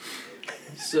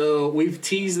So we've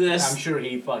teased this. I'm sure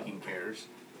he fucking cares.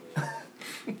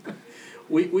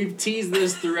 We've teased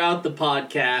this throughout the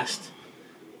podcast,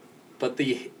 but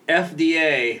the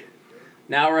FDA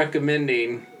now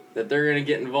recommending that they're going to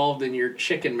get involved in your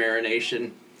chicken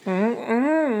marination.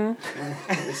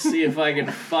 Let's see if I can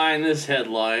find this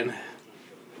headline.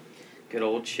 Good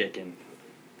old chicken.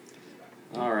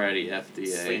 Alrighty, FDA.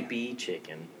 Sleepy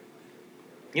chicken.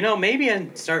 You know, maybe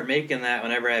I'd start making that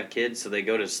whenever I have kids so they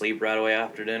go to sleep right away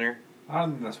after dinner. I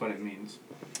don't think that's what it means.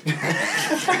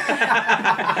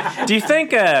 Do you think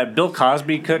Bill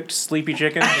Cosby cooked sleepy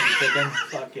chicken?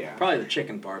 Fuck yeah. Probably the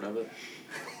chicken part of it.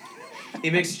 He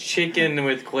mixed chicken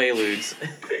with Quaaludes.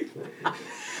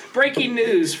 Breaking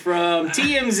news from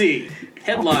TMZ.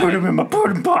 Headline. Put him in my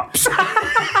pudding pops.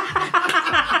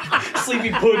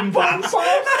 Sleepy pudding pops.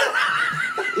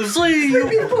 See, you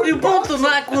put the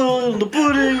NyQuil in the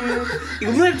pudding,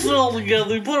 you mix it all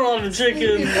together, you put it on the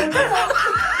chicken.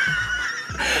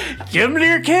 Give them to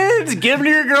your kids. Give them to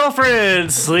your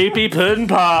girlfriends. Sleepy pudding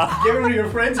pop. Give them to your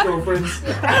friends' girlfriends.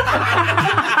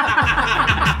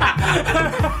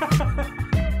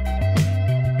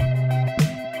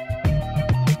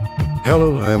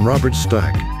 Hello, I'm Robert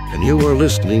Stack, and you are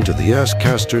listening to the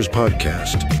Asscasters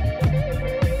podcast.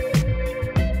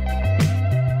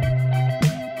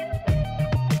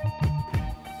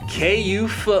 KU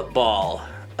football,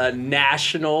 a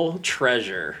national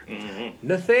treasure.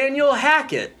 Nathaniel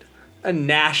Hackett, a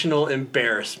national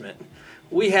embarrassment.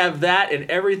 We have that and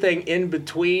everything in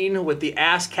between with the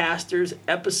Asscasters,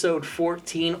 episode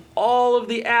 14. All of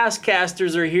the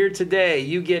Asscasters are here today.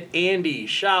 You get Andy,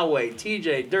 Shawway,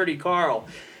 TJ, Dirty Carl.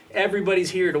 Everybody's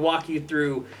here to walk you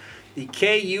through the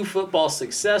KU football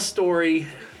success story,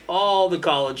 all the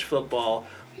college football,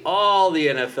 all the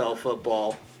NFL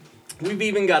football. We've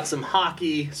even got some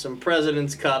hockey, some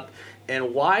President's Cup,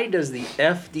 and why does the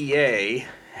FDA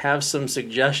have some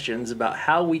suggestions about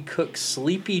how we cook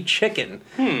sleepy chicken?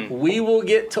 We will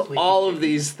get to all of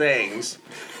these things.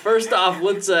 First off,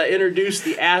 let's introduce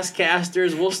the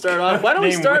Asscasters. We'll start off. Why don't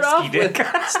we start off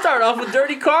with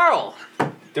Dirty Carl?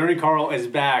 Dirty Carl is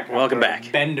back. Welcome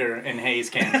back. Bender in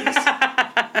Hayes, Kansas.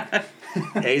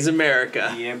 Hayes,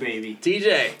 America. Yeah, baby.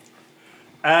 TJ.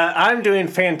 I'm doing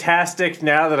fantastic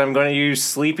now that I'm going to use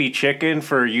sleepy chicken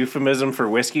for euphemism for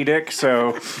whiskey dick,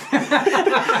 so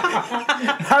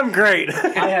I'm great.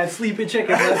 I had sleepy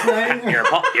chicken last night.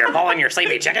 You're pulling your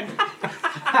sleepy chicken?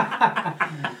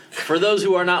 For those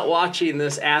who are not watching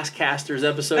this Asscasters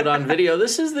episode on video,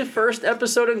 this is the first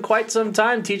episode in quite some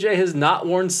time. TJ has not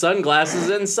worn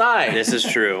sunglasses inside. This is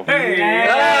true. Hey!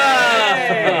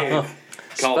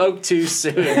 Spoke too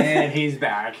soon. And he's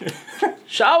back.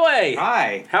 Shawway!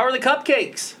 Hi. How are the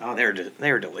cupcakes? Oh,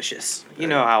 they're delicious. You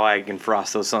know how I can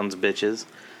frost those sons of bitches.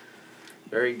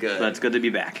 Very good. But it's good to be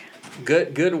back.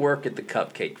 Good work at the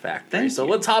Cupcake Factory. Thank so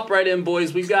you. let's hop right in,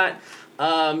 boys. We've got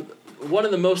one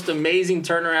of the most amazing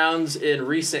turnarounds in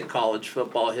recent college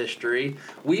football history.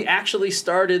 We actually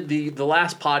started the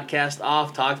last podcast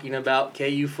off talking about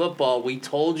KU football. We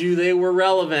told you they were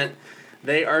relevant.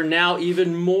 They are now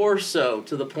even more so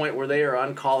to the point where they are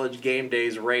on College Game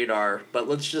Day's radar. But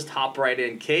let's just hop right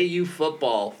in. KU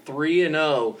football,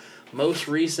 3-0. Most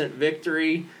recent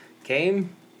victory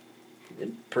came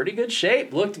in pretty good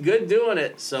shape. Looked good doing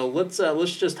it. So let's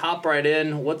just hop right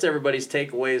in. What's everybody's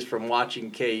takeaways from watching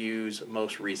KU's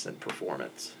most recent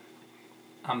performance?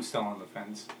 I'm still on the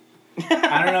fence.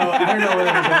 I don't know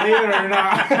whether to believe it or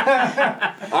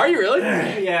not. Are you really?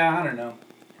 Yeah, I don't know.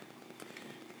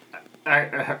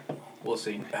 We'll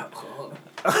see. Carlos,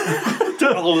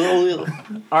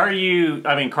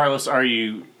 are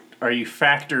you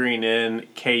factoring in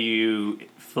KU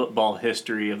football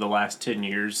history of the last 10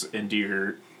 years into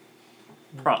your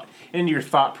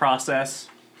thought process?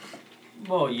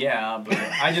 Well, yeah, but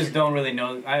I just don't really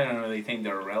know. I don't really think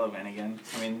they're relevant again.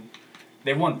 I mean,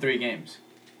 they won 3 games.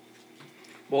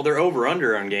 Well, their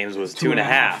over-under on games was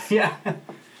 2.5. Yeah.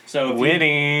 So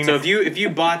winning. If you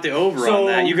bought the over on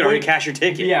that, you could already cash your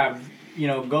ticket. Yeah,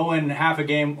 going half a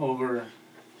game over,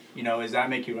 does that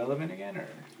make you relevant again? Or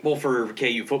Well, for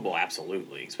KU football,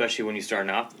 absolutely. Especially when you're starting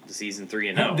off the season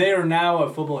 3-0. They are now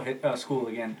a football school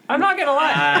again. I'm not going to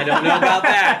lie. I don't know about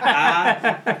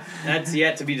that. That's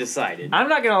yet to be decided. I'm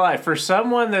not going to lie. For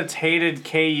someone that's hated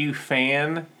KU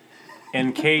fan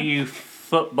and KU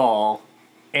football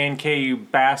and KU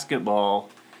basketball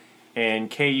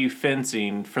and KU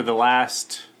fencing for the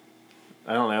last,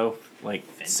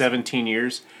 17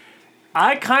 years,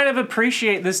 I kind of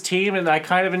appreciate this team and I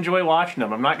kind of enjoy watching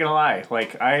them. I'm not going to lie.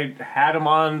 I had them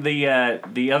on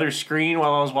the other screen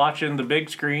while I was watching the big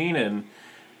screen, and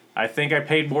I think I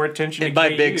paid more attention And to by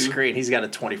KU. big screen, he's got a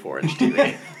 24-inch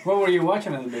TV. What were you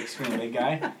watching on the big screen, big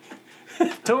guy?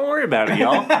 Don't worry about it,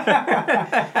 y'all.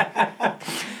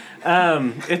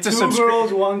 It's a Two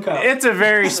girls, one cup. It's a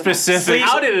very specific.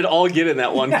 How did it all get in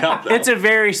that one cup, though? It's a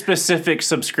very specific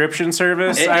subscription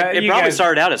service. It You probably guys-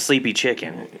 started out as Sleepy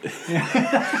Chicken.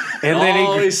 and then he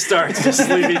always starts with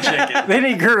sleepy chicken. then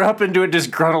he grew up into a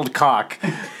disgruntled cock.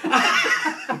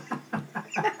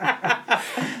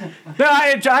 No,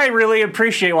 I really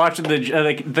appreciate watching the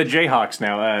Jayhawks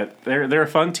now. They're a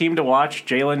fun team to watch.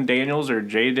 Jalen Daniels or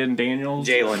Jaden Daniels.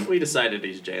 Jalen. We decided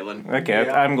he's Jalen. Okay,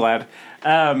 Yeah. I'm glad.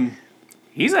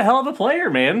 He's a hell of a player,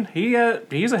 man. He's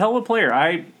a hell of a player.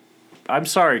 I'm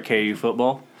sorry, KU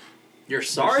football. You're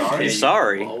sorry? sorry? Kate? You're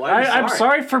sorry. Well, why are you I'm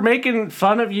sorry for making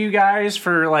fun of you guys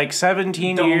for like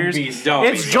 17 Don't years. be sorry.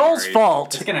 It's Joel's sorry.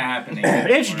 fault. It's gonna happen again.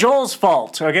 It's Joel's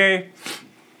fault, okay?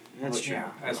 That's But true. yeah,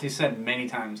 as he said many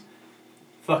times,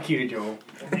 fuck you, Joel.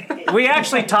 We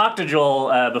actually talked to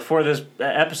Joel before this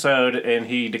episode, and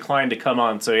he declined to come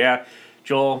on. So yeah,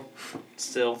 Joel,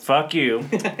 Still. fuck you.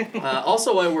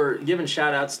 Also, while we're giving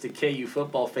shout-outs to KU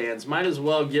football fans, might as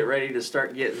well get ready to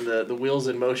start getting the wheels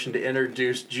in motion to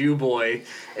introduce Jew Boy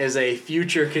as a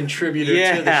future contributor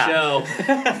to the show.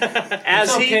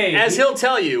 As he'll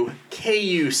tell you,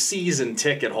 KU season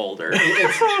ticket holder.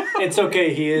 It's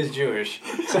okay, he is Jewish.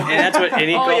 So, And that's what. And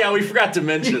he Oh yeah, we forgot to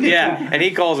mention. yeah, and he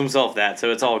calls himself that,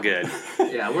 so it's all good.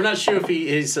 Yeah, we're not sure if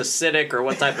he's Hasidic or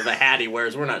what type of a hat he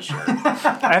wears. We're not sure.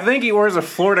 I think he wears a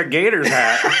Florida Gators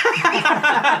hat.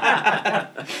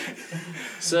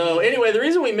 So anyway, the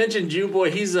reason we mentioned Jew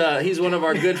Boy, he's one of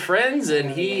our good friends,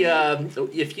 and he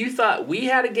if you thought we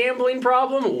had a gambling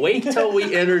problem, wait till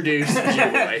we introduce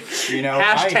Jew Boy. you know,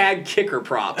 Hashtag kicker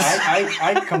props.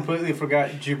 I completely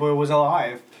forgot G-Boy was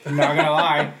alive. I'm not gonna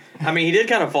lie. I mean, he did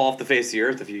kind of fall off the face of the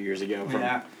earth a few years ago.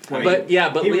 Yeah. But He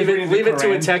was leave reading it the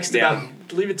to a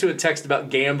Quran. text about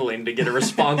gambling to get a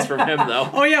response from him though.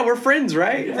 Oh yeah, we're friends,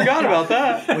 right? Forgot about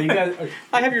that. Well, you guys.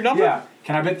 I have your number. Yeah.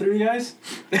 Can I bet through you guys?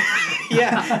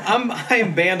 Yeah, I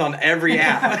am banned on every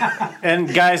app.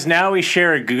 And guys, now we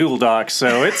share a Google Doc,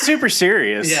 so it's super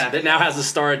serious. Yeah. That now has the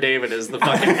Star of David as the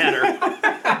fucking header.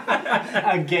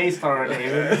 A gay star,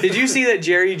 David. Did you see that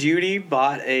Jerry Judy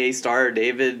bought a Star of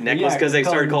David necklace Yeah, because they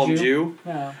call started him calling him Jew. Jew?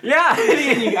 Yeah. Yeah.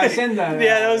 I send that.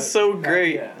 Yeah, that was so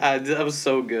great. yeah. That was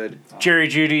so good. Jerry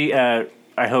Judy, I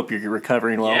hope you're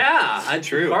recovering well. Yeah,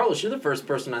 True. Carlos, you're the first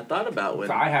person I thought about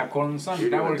when I have Cortland Sun. you're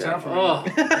That doing works out for me. Oh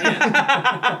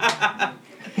man.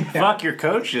 Fuck your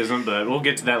coach isn't, but we'll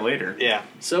get to that later. Yeah.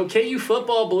 So KU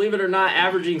football, believe it or not,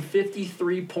 averaging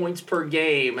 53 points per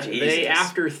game. They Jesus.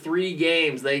 after 3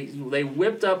 games, they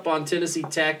whipped up on Tennessee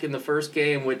Tech in the first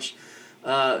game, which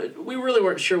we really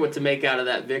weren't sure what to make out of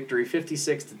that victory,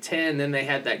 56-10. Then they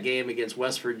had that game against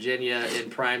West Virginia in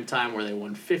prime time where they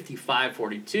won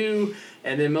 55-42,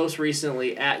 and then most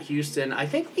recently at Houston. I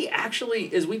think we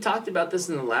actually, as we talked about this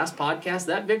in the last podcast,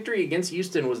 that victory against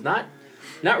Houston was not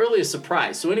really a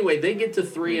surprise. So anyway, they get to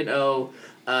 3-0.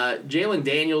 Jalen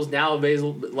Daniels now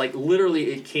available, like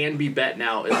literally it can be bet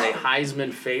now as a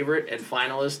Heisman favorite and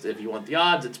finalist. If you want the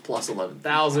odds, it's plus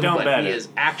 11,000. Don't But bet he it. is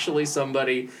actually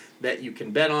somebody that you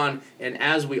can bet on. And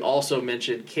as we also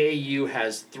mentioned, KU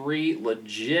has 3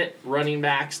 legit running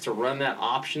backs to run that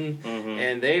option,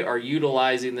 and they are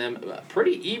utilizing them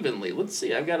pretty evenly. Let's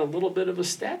see, I've got a little bit of a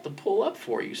stat to pull up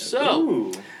for you. So.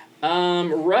 Ooh.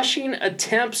 Rushing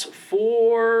attempts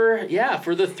for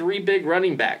the 3 big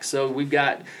running backs. So we've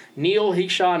got Neal,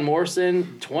 Heakshaw, and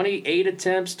Morrison, 28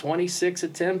 attempts, 26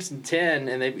 attempts, and 10.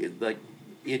 And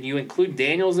if you include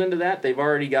Daniels into that, they've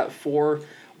already got 4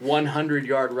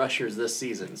 100-yard rushers this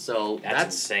season. So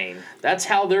That's insane. That's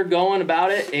how they're going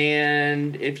about it.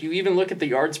 And if you even look at the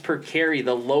yards per carry,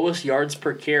 the lowest yards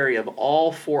per carry of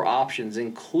all 4 options,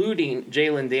 including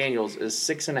Jalen Daniels, is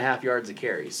 6.5 yards a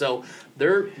carry. So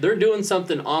they're doing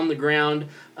something on the ground.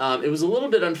 It was a little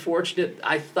bit unfortunate.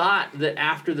 I thought that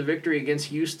after the victory against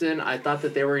Houston, I thought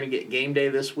that they were going to get game day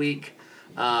this week.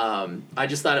 I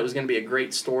just thought it was going to be a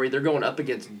great story. They're going up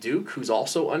against Duke, who's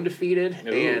also undefeated.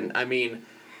 Ooh. And, I mean,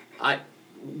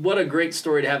 what a great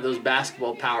story to have those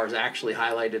basketball powers actually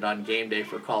highlighted on game day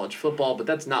for college football, but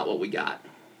that's not what we got.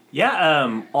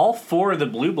 Yeah, all 4 of the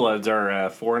Blue Bloods are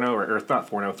 4-0, or not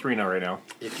 4-0, 3-0 right now.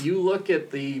 If you look at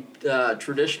the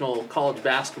traditional college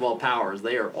basketball powers,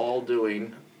 they are all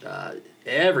doing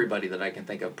everybody that I can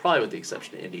think of, probably with the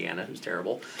exception of Indiana, who's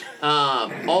terrible.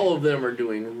 All of them are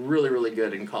doing really, really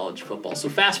good in college football. So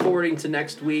fast forwarding to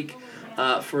next week,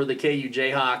 for the KU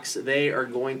Jayhawks, they are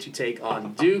going to take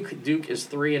on Duke. Duke is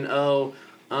 3-0.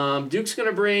 Duke's going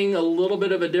to bring a little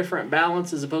bit of a different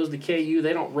balance as opposed to KU.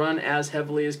 They don't run as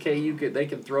heavily as KU. They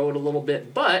can throw it a little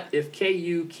bit. But if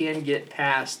KU can get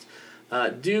past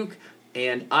Duke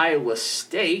and Iowa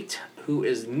State, who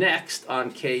is next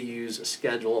on KU's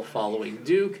schedule following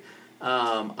Duke,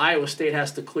 Iowa State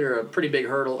has to clear a pretty big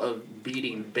hurdle of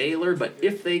beating Baylor. But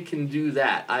if they can do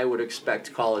that, I would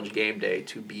expect College Game Day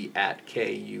to be at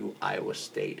KU Iowa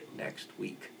State next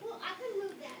week.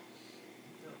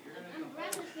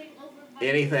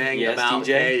 Anything about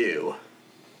DJ? KU?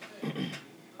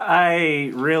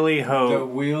 I really The hope.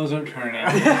 wheels are turning.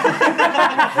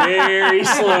 Very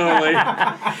slowly.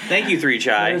 Thank you, Three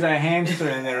There's Chai. a hamster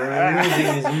in there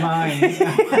losing his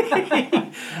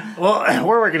mind. Well,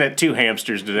 we're working at 2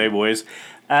 hamsters today, boys.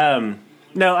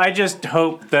 No, I just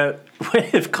hope that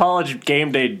if College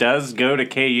Game Day does go to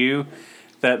KU,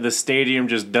 that the stadium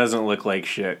just doesn't look like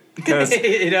shit. Because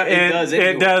It does.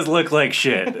 it does look like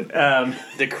shit.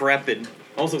 Decrepit.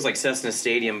 Almost looks like Cessna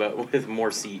Stadium, but with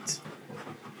more seats.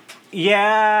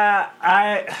 Yeah,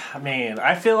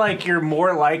 I feel like you're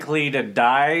more likely to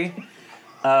die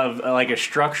of like a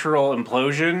structural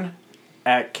implosion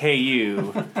at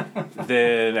KU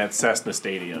than at Cessna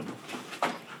Stadium.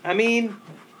 I mean,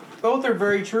 both are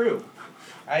very true.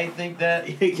 I think that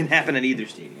it can happen at either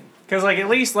stadium. Because like at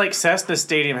least like Cessna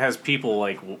Stadium has people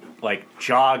like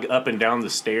jog up and down the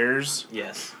stairs.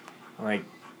 Yes. Like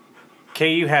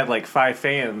KU had like 5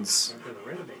 fans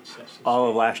all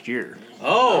of last year.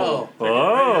 Oh.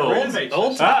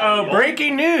 Uh-oh,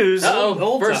 breaking news.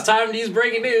 Uh-oh, first time to use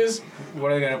breaking news.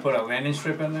 What are they going to put, a landing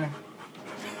strip in there?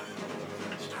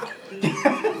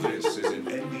 This is an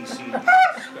NBC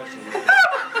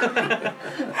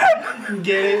special.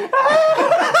 Get it?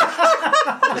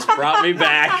 Just brought me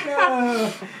back.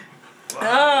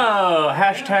 Oh,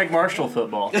 hashtag Marshall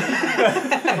football.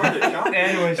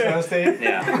 And Wichita State.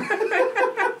 Yeah.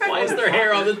 Why is there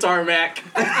hair on the tarmac?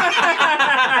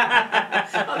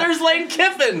 Oh, there's Lane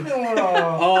Kiffin.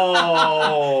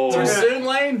 Oh. Too soon,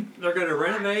 Lane? They're going to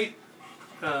renovate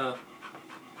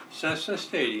Cessna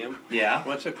Stadium. Yeah.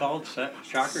 What's it called?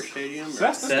 Shocker Stadium? Or-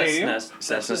 Cessna Stadium.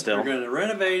 Cessna still. They're going to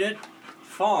renovate it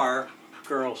for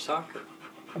girls soccer.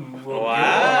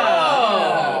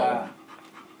 Wow.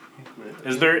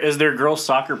 Is their girls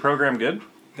soccer program good?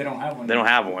 They don't have one. They don't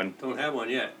have one. Don't have one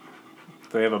yet.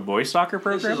 Do they have a boys soccer This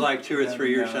program? is like 2 or 3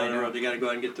 years No, down the no. road. They got to go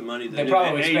out and get the money. They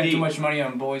probably spend too much money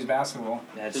on boys basketball.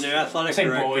 That's The new athletic Say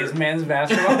director. boys, men's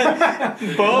basketball.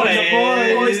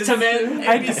 Boys to men,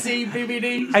 ABC,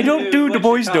 BBD. I don't do the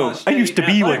boys though. I used to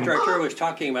be The athletic one. director was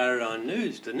talking about it on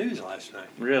the news last night.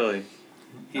 Really?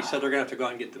 He said they're going to have to go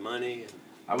out and get the money.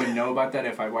 I wouldn't know about that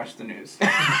if I watched the news. So the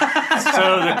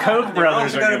Koch brothers They're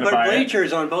also are going going to to put buy it.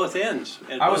 bleachers on both ends.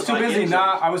 I was too busy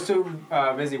I was too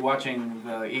busy watching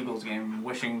the Eagles game,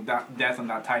 wishing death on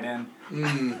that tight end.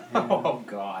 Oh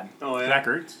God. Oh yeah. Zach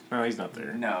Ertz? No, he's not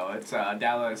there. No, it's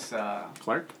Dallas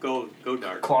Clark? Go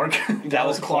Dart. Clark.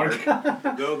 Dallas Clark.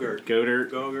 Go Gert. Goater.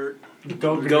 Go Gert.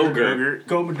 Go Gert.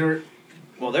 Go Dirt.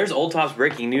 Well, there's Old Top's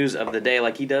breaking news of the day,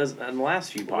 like he does on the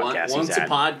last few podcasts. Once he's a had.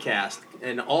 podcast.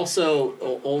 And also,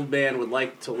 Old Man would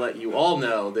like to let you all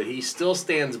know that he still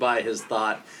stands by his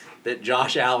thought that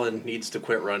Josh Allen needs to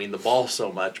quit running the ball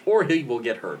so much, or he will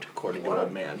get hurt, according to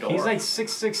Old Man. He's like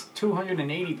 6'6",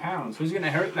 280 pounds. Who's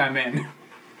gonna hurt that man?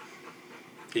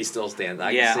 He still stands. I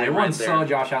Yeah, can see I him once right saw there.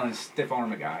 Josh Allen stiff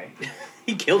arm a guy.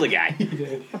 He killed a guy.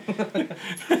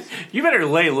 You better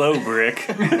lay low, Brick.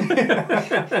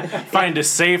 Find a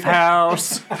safe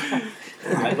house.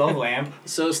 I love Lamb.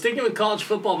 So sticking with college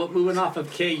football, but moving off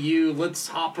of KU, let's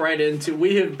hop right into.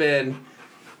 We have been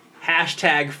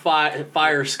hashtag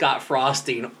fire Scott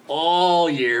Frosting all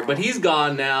year, but he's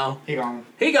gone now. He gone.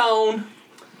 He gone.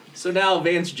 So now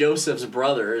Vance Joseph's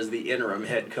brother is the interim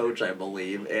head coach, I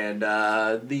believe, and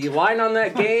the line on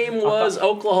that game was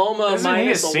Oklahoma Isn't he a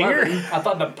minus singer? 11. I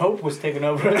thought the Pope was taking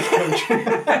over as coach.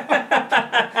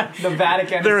 The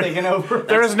Vatican is taking over.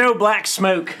 There is no black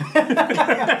smoke.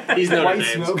 He's Notre White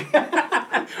Dame's. smoke.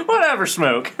 Whatever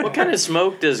smoke. What kind of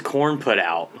smoke does corn put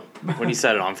out when you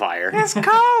set it on fire? It's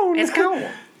cold. It's cold.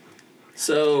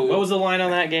 So What was the line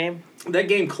on that game? that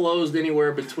game closed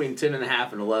anywhere between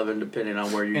 10.5 and 11, depending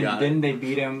on where you And got then it. they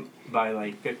beat him by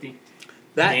like 50.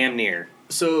 That Damn near.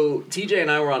 So TJ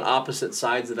and I were on opposite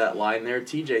sides of that line there.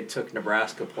 TJ took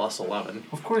Nebraska plus 11.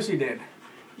 Of course he did.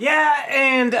 Yeah,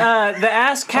 and the Talk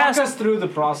Asscasters. us through the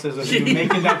process of you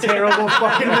making that terrible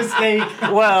fucking mistake.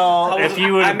 Well, if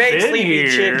you would I have make been sleepy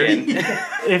here, chicken.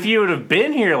 if you would have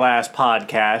been here last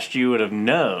podcast, you would have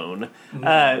known.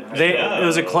 It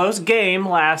was a close game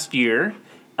last year.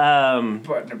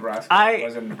 But Nebraska I-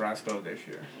 wasn't Nebraska this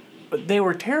year. But they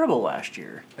were terrible last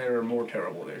year. They were more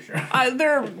terrible this year.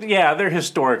 They're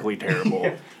historically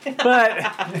terrible. But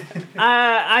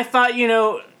I thought,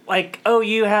 like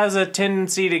OU has a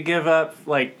tendency to give up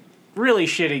like really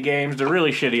shitty games to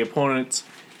really shitty opponents.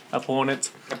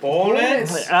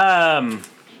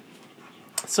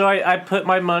 So I put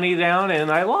my money down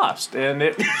and I lost, and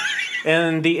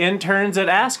the interns at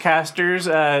Asscasters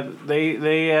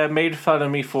they made fun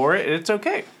of me for it. It's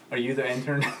okay. Are you the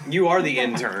intern? You are the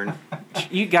intern.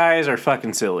 You guys are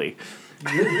fucking silly.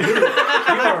 You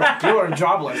are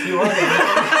jobless. You are the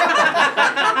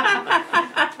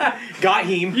Got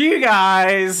him. You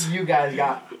guys. You guys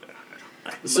got.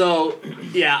 So,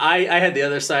 yeah, I had the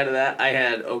other side of that. I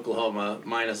had Oklahoma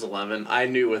 -11. I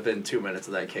knew within 2 minutes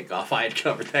of that kickoff I had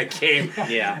covered that game.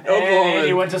 Yeah. Oklahoma. And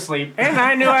you went to sleep. And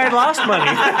I knew I had lost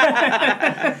money.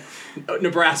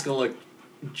 Nebraska looked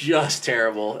just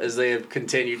terrible as they have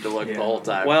continued to look the whole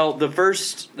time. Well, the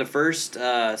first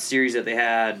series that they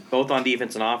had, both on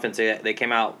defense and offense, they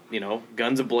came out,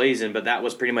 guns a-blazing, but that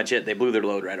was pretty much it. They blew their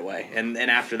load right away. And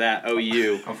after that,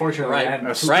 OU. Unfortunately, Right. I had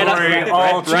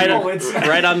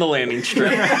right on the landing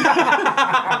strip.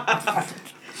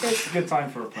 It's a good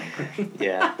time for a plane crash.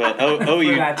 Yeah, but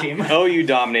For that team. OU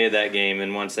dominated that game,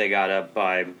 and once they got up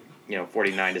by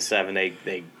 49-7,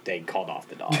 they called off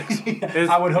the Dogs.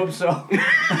 I would hope so.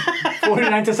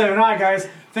 49-7. All right, guys.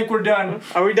 Think we're done.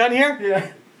 Are we done here?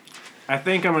 Yeah. I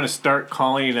think I'm going to start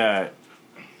calling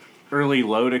early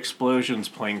load explosions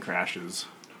plane crashes.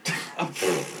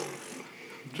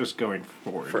 Just going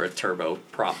forward. For a turbo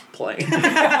prop plane.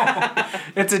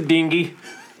 It's a dinghy.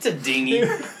 It's a dinghy.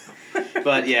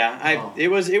 But yeah, it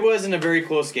wasn't a very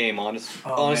close game, honestly,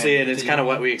 man. and it's kind of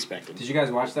what we expected. Did you guys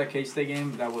watch that K-State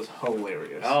game? That was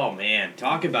hilarious. Oh man,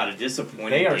 talk about a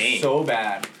disappointing They are game. so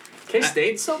bad.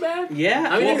 K-State's so bad? Yeah,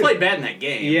 I mean, they played bad in that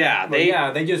game. Yeah,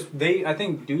 I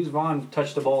think Deuce Vaughn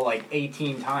touched the ball like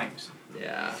 18 times.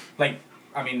 Yeah.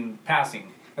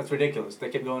 Passing. That's ridiculous. They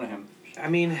kept going to him. I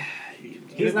mean,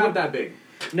 He's not that big.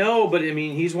 No, but I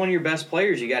mean, he's one of your best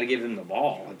players. You got to give him the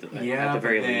ball at the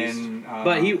very least.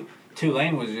 But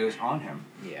Tulane was just on him.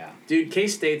 Yeah. Dude,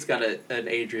 K-State's got an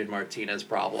Adrian Martinez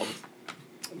problem.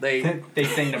 They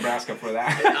thank Nebraska for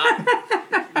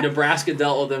that. Nebraska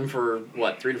dealt with him for,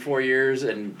 3 to 4 years,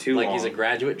 and Too long. he's a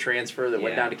graduate transfer that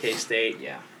went down to K-State.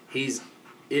 Yeah.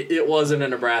 It wasn't a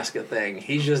Nebraska thing.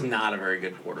 He's just not a very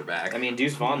good quarterback. I mean,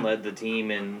 Deuce Vaughn led the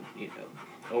team in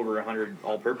over 100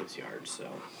 all-purpose yards, so.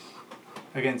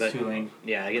 Against Tulane.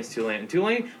 Yeah, against Tulane.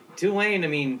 Tulane, I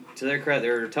mean, to their credit,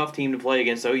 they're a tough team to play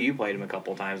against. OU played them a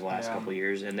couple times the last couple of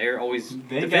years, and they're always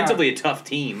defensively a tough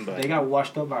team. But they got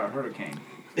washed up by a hurricane.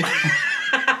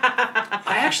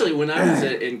 I actually, when I was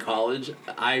in college,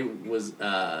 I was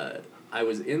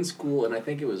in school, and I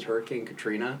think it was Hurricane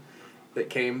Katrina that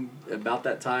came about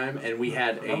that time, and we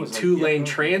had a Tulane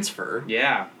transfer.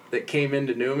 Yeah. That came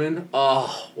into Newman.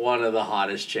 Oh, one of the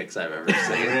hottest chicks I've ever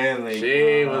seen. Really?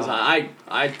 She was hot.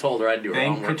 I told her I'd do her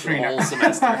homework the whole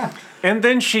semester. And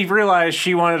then she realized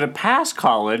she wanted to pass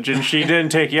college, and she didn't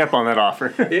take you up on that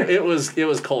offer. It was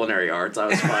culinary arts. I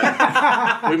was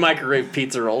fine. We microwaved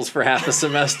pizza rolls for half a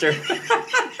semester.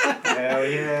 Hell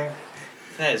yeah.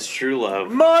 That is true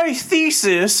love. My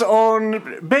thesis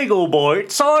on bagel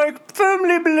bites, I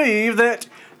firmly believe that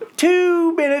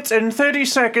 2 minutes and 30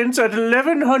 seconds at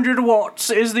 1100 watts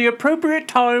is the appropriate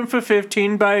time for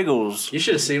 15 bagels. You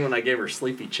should have seen when I gave her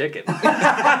sleepy chicken.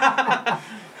 That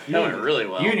went really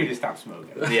well. You need to stop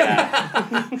smoking.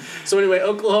 Yeah. So anyway,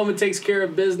 Oklahoma takes care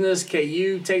of business.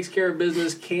 KU takes care of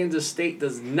business. Kansas State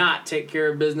does not take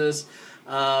care of business.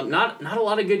 Not a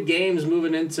lot of good games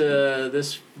moving into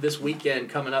this weekend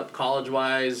coming up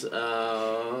college-wise.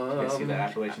 I see the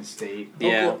Appalachian State.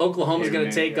 Yeah. Oklahoma's going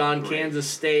to take on Kansas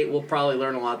State. We'll probably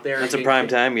learn a lot there. That's a prime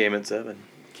time game at 7.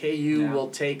 KU will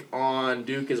take on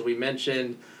Duke, as we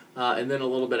mentioned, and then a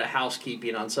little bit of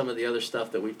housekeeping on some of the other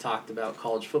stuff that we've talked about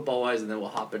college football-wise, and then we'll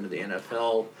hop into the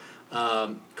NFL.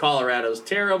 Colorado's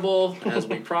terrible, as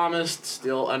we promised.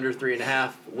 Still under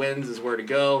 3.5 wins is where to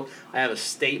go. I have a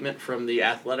statement from the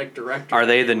athletic director. Are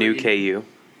they the new KU?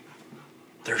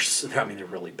 They're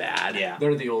really bad. Yeah.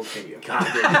 They're the old KU.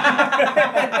 God,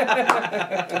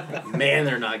 man,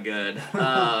 they're not good.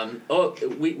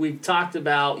 We've talked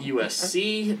about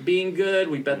USC being good.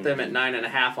 We bet them at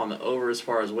 9.5 on the over as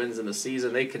far as wins in the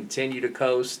season. They continue to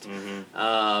coast.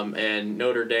 Mm-hmm. And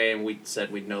Notre Dame, we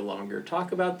said we'd no longer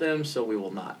talk about them, so we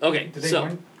will not. Okay, Did they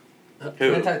win?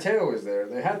 Who? Taylor was there.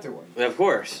 They had to win. Of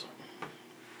course.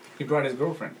 He brought his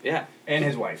girlfriend. Yeah. And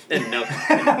his wife. And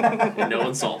no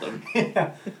one saw them.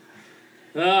 Yeah.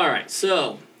 All right,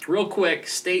 so Real quick,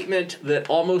 statement that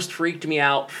almost freaked me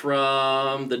out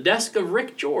from the desk of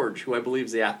Rick George, who I believe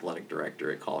is the athletic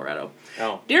director at Colorado.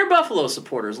 Oh. Dear Buffalo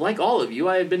supporters, like all of you,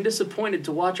 I have been disappointed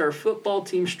to watch our football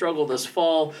team struggle this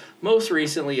fall, most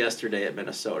recently yesterday at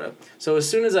Minnesota. So as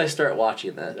soon as I start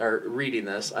watching this, or reading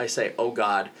this, I say, oh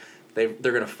God, they're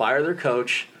going to fire their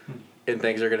coach, and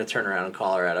things are going to turn around in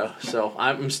Colorado. So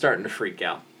I'm starting to freak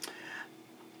out.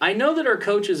 I know that our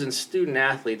coaches and student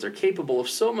athletes are capable of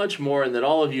so much more and that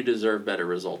all of you deserve better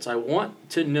results. I want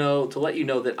to let you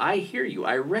know that I hear you.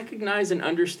 I recognize and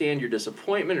understand your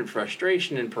disappointment and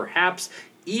frustration and perhaps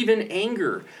even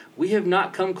anger. We have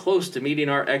not come close to meeting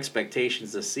our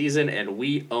expectations this season, and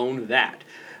we own that.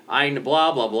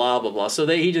 Blah, blah, blah, blah, blah. So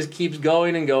he just keeps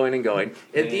going and going and going.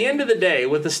 At the end of the day,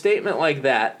 with a statement like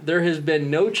that, there has been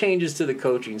no changes to the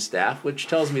coaching staff, which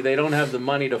tells me they don't have the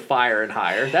money to fire and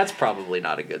hire. That's probably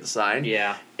not a good sign.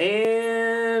 Yeah.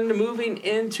 And moving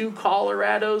into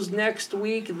Colorado's next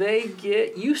week, they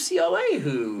get UCLA,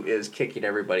 who is kicking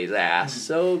everybody's ass.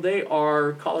 So they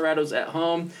are Colorado's at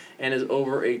home and is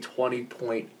over a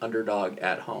 20-point underdog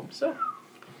at home. So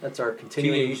that's our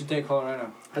continuing. You should take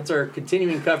Colorado. That's our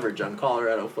continuing coverage on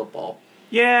Colorado football.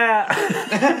 Yeah.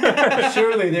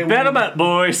 Surely they Bet them up,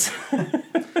 boys.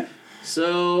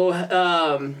 So,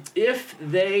 if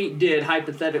they did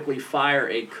hypothetically fire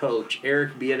a coach,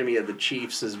 Eric Bieniemy of the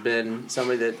Chiefs has been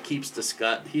somebody that he's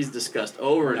discussed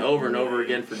over and over and over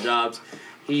again for jobs.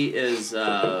 He is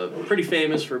pretty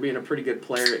famous for being a pretty good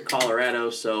player at Colorado,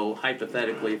 so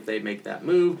hypothetically, if they make that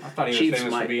move, I thought he was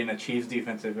famous for being a Chiefs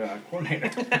defensive coordinator.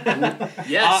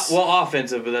 Yes. Well,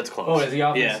 offensive, but that's close. Oh, is he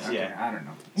offensive? Yes, Okay, yeah. I don't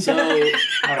know. So,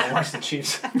 I don't watch the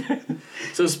Chiefs.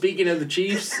 So speaking of the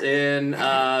Chiefs and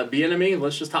Bieniemy,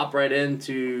 let's just hop right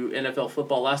into NFL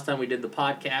football. Last time we did the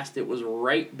podcast, it was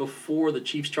right before the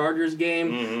Chiefs-Chargers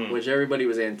game, which everybody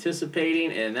was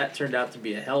anticipating, and that turned out to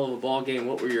be a hell of a ball game.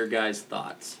 What were your guys'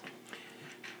 thoughts?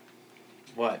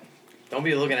 What? Don't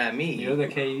be looking at me. You're the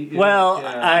KU. Well,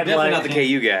 I'm definitely not the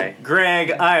KU guy.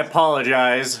 Greg, I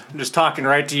apologize. I'm just talking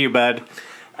right to you, bud.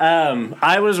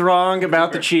 I was wrong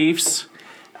about the Chiefs.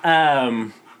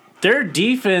 Their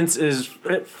defense is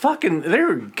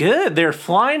they're good. They're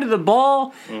flying to the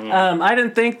ball. I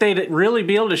didn't think they'd really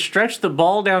be able to stretch the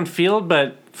ball downfield,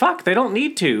 but they don't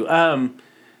need to.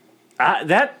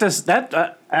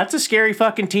 That's a scary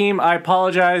fucking team. I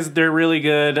apologize. They're really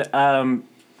good.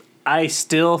 I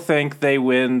still think they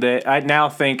win. I now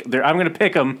think I'm going to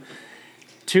pick them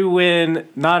to win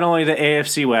not only the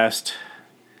AFC West,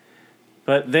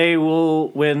 but they will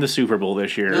win the Super Bowl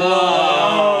this year.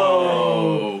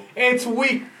 Oh, it's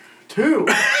week 2.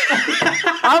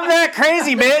 I'm that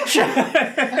crazy, bitch.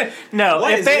 No,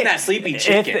 What if is they in that sleeping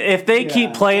chicken? if they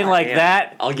keep playing like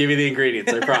that, I'll give you the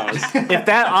ingredients, I promise. if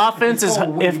that offense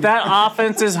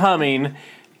is humming,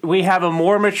 we have a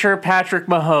more mature Patrick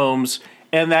Mahomes,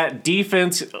 and that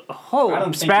defense.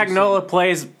 Spagnuolo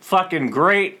plays fucking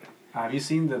great. Have you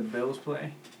seen the Bills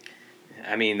play?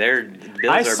 I mean, Bills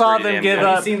I are saw pretty them damn give good.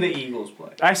 up. Have you seen the Eagles play?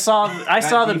 I saw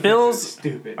That the defense Bills. is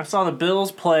stupid. I saw the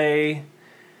Bills play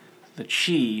the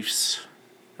Chiefs,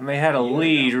 and they had a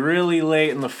lead really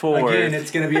late in the fourth. Again, it's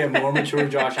going to be a more mature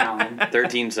Josh Allen.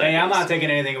 13 seconds. Hey, I'm not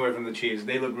taking anything away from the Chiefs.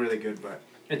 They look really good, but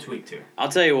it's week 2. I'll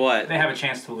tell you what. They have a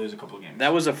chance to lose a couple of games.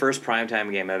 That was the first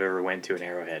primetime game I've ever went to in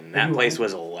Arrowhead, and that place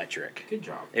was electric. Good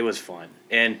job. It was fun.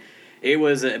 And it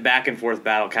was a back-and-forth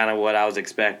battle, kind of what I was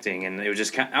expecting. And it was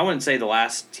just I wouldn't say the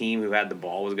last team who had the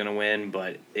ball was going to win,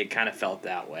 but it kind of felt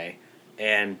that way.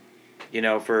 And,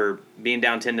 for being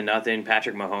down 10-0,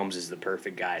 Patrick Mahomes is the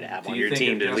perfect guy to have on your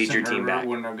team to lead your team back.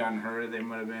 Wouldn't have gotten hurt. They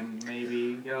might have been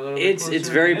maybe a little bit It's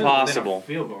closer. very It was within a possible.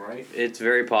 field goal, right? It's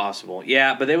very possible.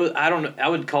 Yeah, but I don't know. I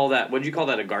would call that. Would you call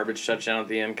that a garbage touchdown at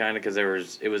the end, kind of? Because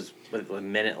it was with a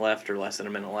minute left or less than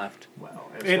a minute left. Well,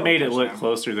 It made it look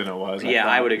closer than it was. Yeah,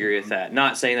 I would agree with that.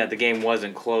 Not saying that the game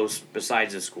wasn't close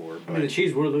besides the score, I mean, the but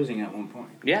Chiefs were losing at one point,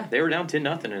 yeah, they were down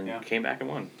 10-0 and Yeah. came back and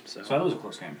won. So so that was a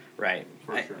close game right,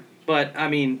 for sure. But I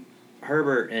mean,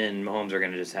 Herbert and Mahomes are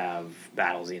going to just have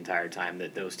battles the entire time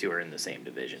that those two are in the same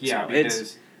division. Yeah, so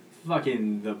because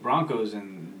fucking the Broncos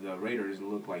and the Raiders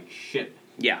look like shit.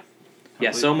 yeah.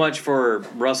 So much for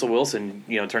Russell Wilson,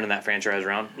 turning that franchise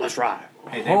around. Let's ride.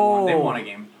 Hey, they won a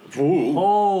game.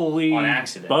 Holy On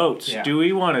accident. boats. Yeah. Do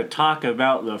we want to talk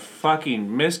about the fucking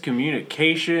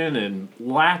miscommunication and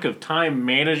lack of time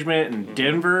management in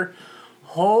Denver?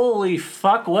 Holy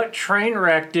fuck, what train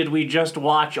wreck did we just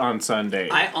watch on Sunday?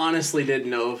 I honestly didn't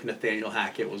know if Nathaniel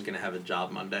Hackett was going to have a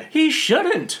job Monday. He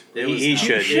shouldn't. He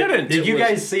should. Shouldn't. Did you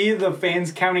guys see the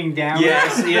fans counting down?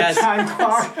 Yes. Time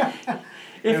clock?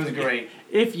 It was great.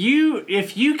 If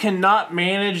you cannot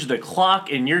manage the clock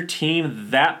in your team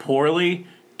that poorly,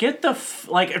 get the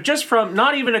just from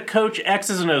not even a coach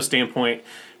X's and O standpoint,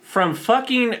 from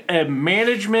fucking a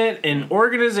management and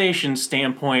organization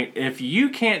standpoint, if you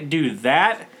can't do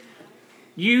that,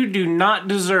 you do not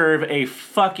deserve a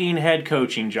fucking head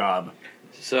coaching job.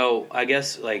 So I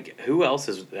guess who else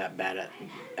is that bad at?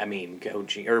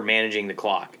 Coaching or managing the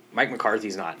clock. Mike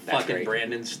McCarthy's not that Fucking great.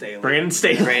 Brandon Staley. Brandon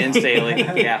Staley,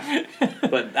 yeah.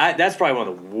 But that's probably one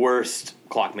of the worst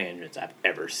clock managements I've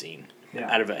ever seen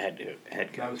out of a head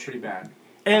coach. That was pretty bad.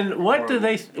 And what do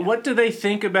they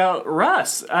think about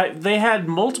Russ? They had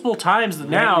multiple times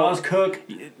now. Russ cook.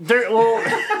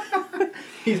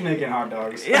 He's making hot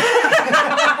dogs.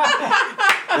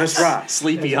 That's right.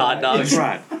 Sleepy hot dogs. That's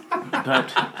right.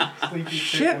 But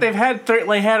shit, they had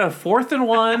a 4th and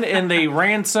 1, and they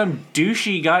ran some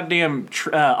douchey goddamn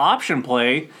option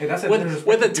play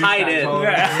with a tight end.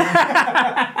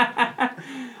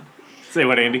 Say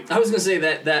what, Andy? I was gonna say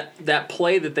that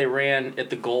play that they ran at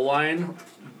the goal line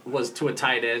was to a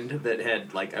tight end that had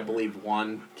I believe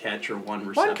 1 catch or 1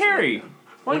 reception.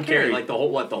 One carry. Like the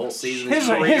whole season. His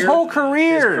whole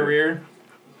career. His career.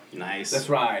 Nice. That's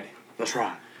right.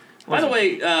 By the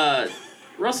way,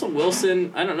 Russell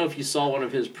Wilson, I don't know if you saw one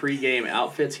of his pregame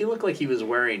outfits. He looked like he was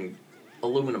wearing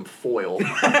aluminum foil.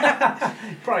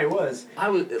 Probably was.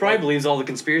 Probably believes all the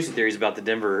conspiracy theories about the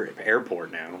Denver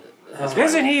airport now.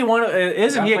 Isn't he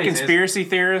a conspiracy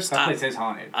theorist? That place is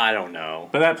haunted. I don't know.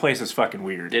 But that place is fucking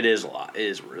weird. It is a lot. It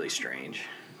is really strange.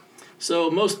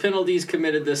 So most penalties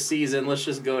committed this season. Let's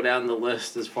just go down the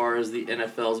list as far as the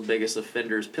NFL's biggest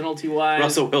offenders penalty-wise.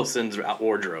 Russell Wilson's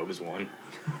wardrobe is one.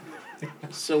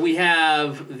 So we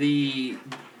have the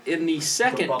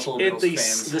second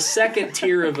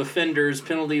tier of offenders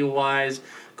penalty-wise.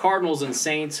 Cardinals and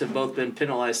Saints have both been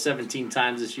penalized 17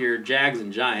 times this year. Jags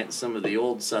and Giants, some of the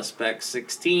old suspects,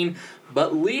 16.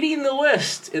 But leading the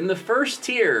list in the first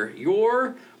tier,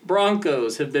 your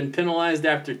Broncos have been penalized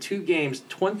after 2 games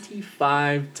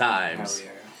 25 times. Hell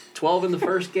yeah. 12 in the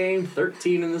first game,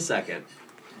 13 in the second.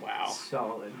 Wow.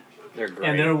 Solid. They're great.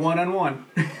 And they're 1-on-1.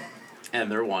 And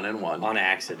they're 1-1. On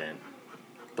accident.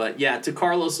 But yeah, to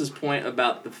Carlos's point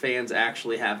about the fans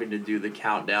actually having to do the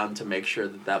countdown to make sure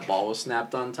that ball was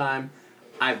snapped on time,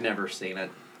 I've never seen it.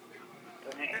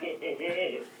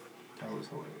 That was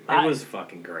hilarious. It was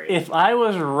fucking great. If I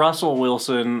was Russell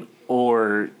Wilson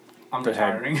or I'm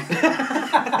retiring.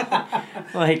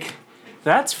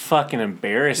 that's fucking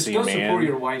embarrassing, Just go man. support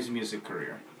your wife's music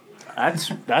career.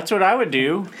 That's what I would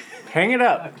do. Hang it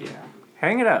up. Fuck yeah.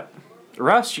 Hang it up.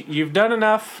 Russ, you've done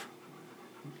enough.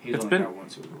 He's It's only been- got 1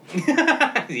 Super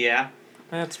Bowl. Yeah.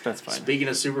 That's fine. Speaking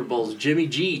of Super Bowls, Jimmy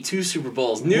G, 2 Super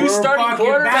Bowls. New We're starting fucking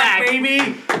quarterback. back,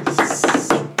 baby.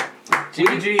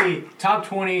 Jimmy G, top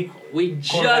 20. We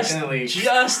Quarterback in the league.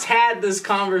 just had this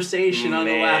conversation on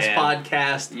the last Man.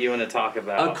 podcast. You want to talk A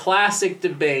about... classic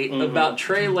debate about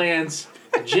Trey Lance,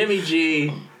 Jimmy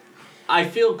G. I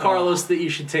feel, Carlos, that you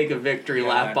should take a victory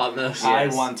lap on this. I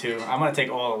want to. I'm going to take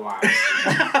all the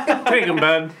laps. Take him,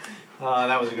 bud.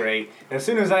 That was great. As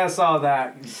soon as I saw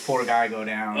that poor guy go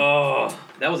down. Oh,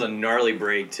 that was a gnarly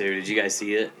break, too. Did you guys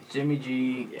see it? Jimmy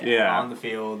G Yeah. on the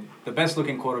field. The best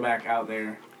looking quarterback out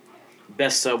there.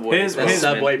 Best Subway. His Best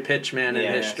Subway pitchman in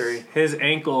Yes. history. His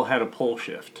ankle had a pole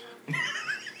shift.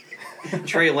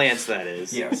 Trey Lance, that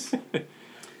is. Yes.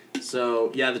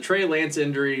 So, yeah, the Trey Lance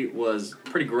injury was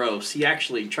pretty gross. He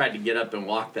actually tried to get up and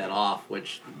walk that off,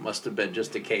 which must have been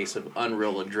just a case of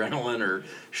unreal adrenaline or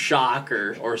shock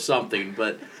or something.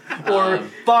 But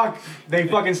Fuck. They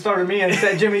fucking started me and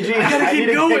said Jimmy G. I gotta keep need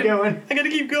to going. get going. I gotta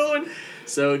keep going.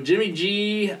 so Jimmy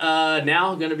G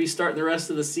now going to be starting the rest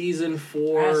of the season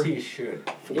for As he should.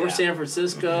 San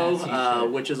Francisco, As he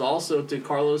should. which is also, to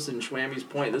Carlos and Schwamme's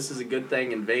point, this is a good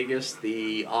thing in Vegas.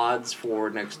 The odds for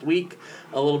next week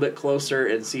a little bit closer,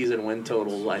 and season win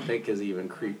total, I think, has even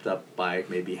creeped up by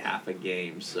maybe half a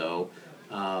game. So,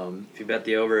 If you bet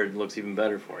the over, it looks even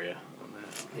better for you.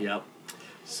 yep.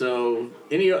 So,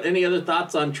 any other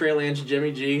thoughts on Trey Lance and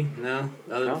Jimmy G? No?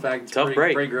 Other than the fact it's Tough pretty,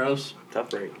 break. pretty gross? Tough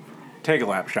break. Take a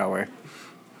lap, shall we?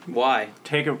 Why?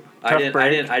 Take a I tough didn't. break. I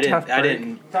didn't. I Tough didn't. I break.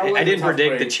 didn't. That was I a didn't tough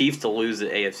predict the break. Chiefs to lose the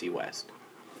AFC West.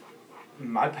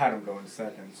 I've had him going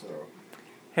second, so.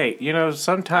 Hey, I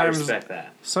sometimes respect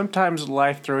that. sometimes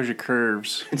life throws you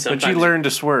curves, And but sometimes- you learn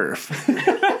to swerve.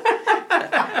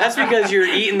 That's because you're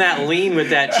eating that lean with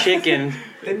that chicken.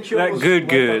 Didn't you That almost good, flip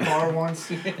good. a car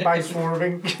once by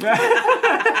swerving?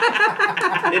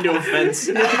 Into a fence.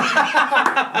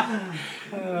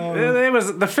 It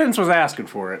was the fence was asking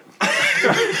for it.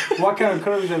 What kind of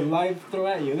curves did life throw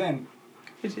at you then?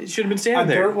 It should have been A standing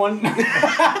there. dirt one. Nah,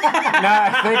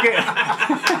 I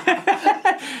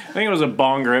think it was a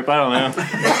bong grip. I don't know.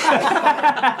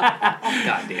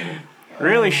 God damn it.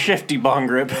 Really shifty bong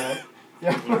grip.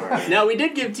 Now, we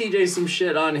did give TJ some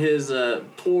shit on his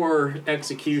poor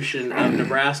execution of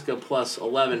Nebraska plus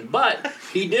 11, but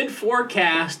he did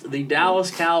forecast the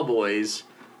Dallas Cowboys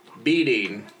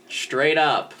beating straight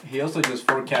up. He also just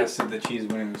forecasted the Chiefs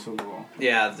winning the Super Bowl.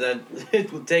 Yeah,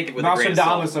 take it with a grain of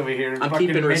Nostradamus salt. over here. I'm fucking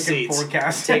keeping making receipts.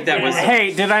 Forecasts. Take that with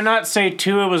Hey, did I not say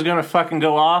Tua was gonna fucking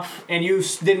go off? And you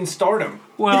didn't start him.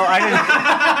 Well, I didn't.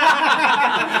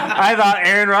 I thought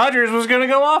Aaron Rodgers was gonna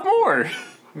go off more.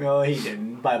 Well, he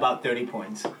didn't by about 30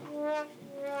 points.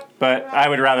 But I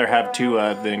would rather have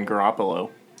Tua than Garoppolo.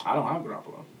 I don't have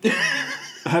Garoppolo.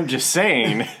 I'm just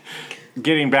saying,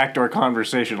 getting back to our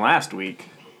conversation last week.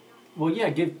 Well, yeah,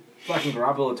 give fucking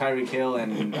Garoppolo, Tyreek Hill,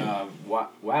 and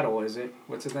Waddle, is it?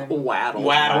 What's his name? Waddle.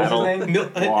 What's his name?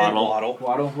 Waddle.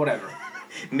 Waddle, whatever.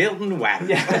 Milton Waddle.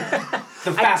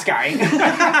 The fast guy.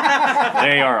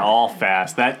 They are all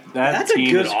fast. That's a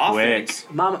team good is offense.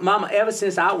 quick. Mama, ever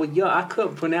since I was young, I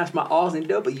couldn't pronounce my R's and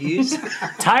W's.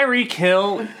 Tyreek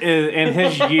Hill and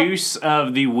his use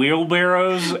of the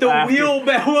wheelbarrows.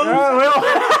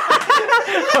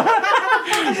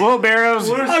 Wheelbarrows.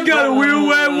 I got a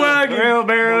wagon.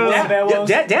 Wheelbarrows.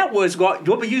 That was what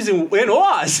we're using in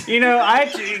Oz. You know,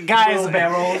 guys,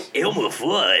 Elmer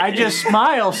Fudd. I just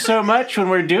smile so much when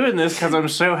we're doing this because I'm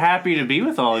so happy to be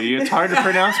with all of you. It's hard to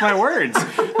pronounce my words,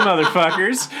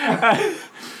 motherfuckers.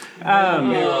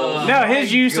 No,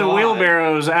 his use of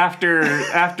wheelbarrows after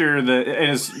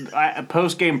his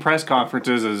post-game press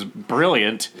conferences is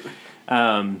brilliant.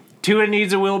 Tua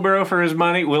needs a wheelbarrow for his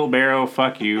money. Wheelbarrow,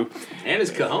 fuck you. And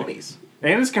his cojones.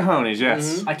 And his cojones,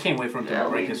 yes. I can't wait for him to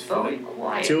break his foot.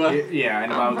 Tua. Yeah, in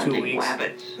about 2 weeks.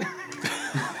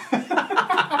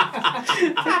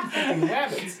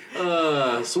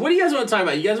 So what do you guys want to talk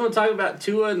about? You guys want to talk about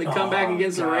Tua and the comeback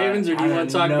against the Ravens, or do you want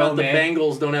to talk about the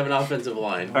Bengals don't have an offensive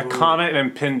line? A comet and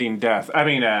impending death. I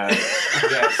mean,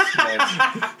 Yes.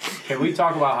 Can we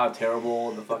talk about how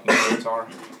terrible the fucking Colts are?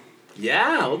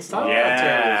 Yeah, let's talk about how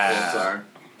terrible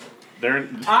the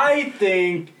Colts are. I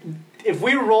think if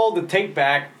we roll the take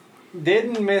back,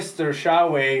 didn't Mr.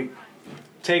 Shaway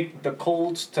take the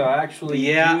Colts to actually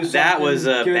do that was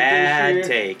a good bad this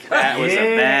year? take. That was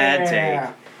a bad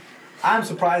take. I'm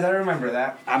surprised I remember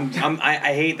that.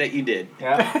 I hate that you did.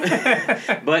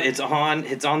 Yeah. But it's on the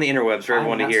interwebs for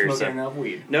everyone to hear. I'm not So smoking enough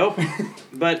weed. nope.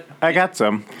 But I got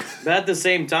some. at the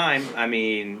same time, I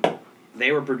mean,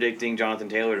 they were predicting Jonathan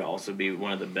Taylor to also be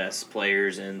one of the best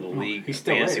players in the league, he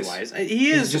still fantasy is. wise. He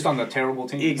is He's just on the terrible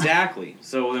team. exactly.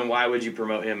 So then, why would you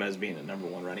promote him as being the number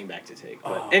one running back to take?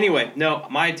 But anyway, no,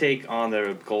 my take on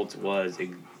the Colts was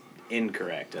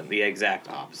incorrect and the exact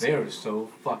opposite. They are so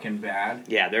fucking bad.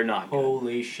 Yeah, they're not good.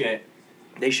 Holy shit.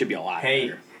 They should be a lot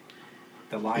better.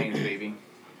 The Lions, baby.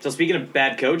 So speaking of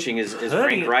bad coaching, is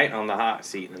Frank Wright on the hot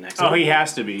seat in the next? Oh, he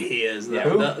has to be. He is. Yeah.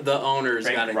 The owner's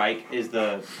got Frank it. Wright is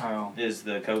the Oh.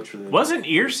 coach for the. Wasn't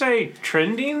Irsay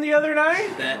trending the other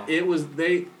night? That it was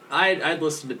they. I'd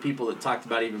listened to people that talked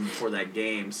about even before that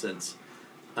game since.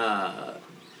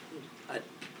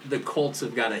 The Colts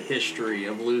have got a history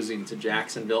of losing to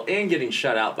Jacksonville and getting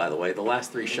shut out, by the way. The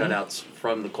last 3 shutouts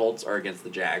from the Colts are against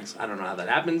the Jags. I don't know how that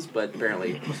happens, but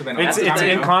apparently Must have been It's a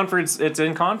in conference. It's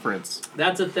in conference.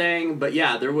 that's a thing. But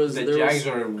yeah, there was... The there Jags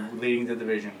was, are leading the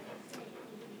division.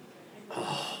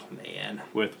 oh, man.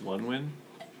 With 1 win.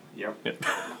 Yep.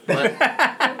 But,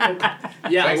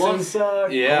 yeah, Texans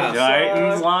suck. Yeah. Colts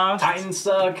Titans suck. lost. Titans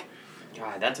suck.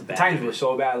 God, that's a bad. Titans were division.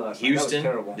 so bad last night. That Houston. was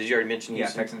terrible. Did you already mention Yeah,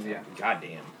 Houston? Texans, yeah. God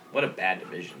damn. What a bad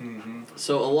division.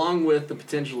 So along with the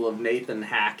potential of Nathan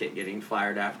Hackett getting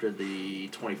fired after the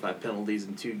 25 penalties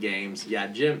in 2 games, yeah,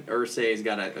 Jim Irsay's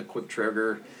got a quick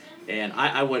trigger, and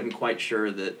I wasn't quite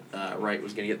sure that Wright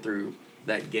was going to get through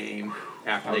that game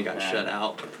after they got shut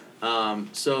out.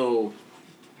 So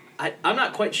I'm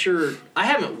not quite sure. I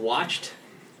haven't watched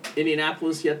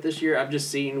Indianapolis yet this year. I've just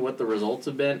seen what the results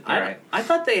have been. Right. I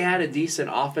thought they had a decent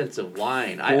offensive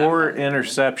line. 4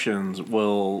 interceptions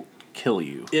will kill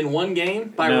you. in one game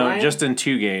by No, Ryan? just in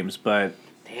 2 games, but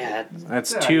Yeah.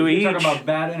 that's Yeah, 2 if each. you're talking about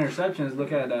bad interceptions,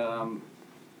 look at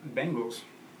Bengals.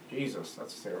 Jesus,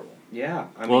 that's terrible. Yeah.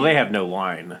 I Well, mean, they have no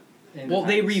line. Well,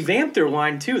 they revamped their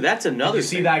line too. That's another. You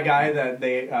see thing. that guy that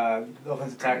they the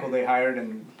offensive tackle they hired,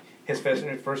 and his first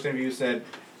interview said,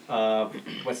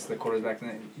 "What's the quarterback's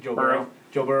name? Joe Burrow.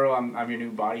 Joe Burrow, I'm your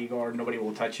new bodyguard. Nobody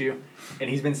will touch you." And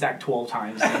he's been sacked 12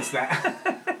 times since that.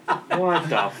 What the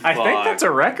fuck? I think that's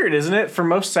a record, isn't it, for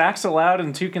most sacks allowed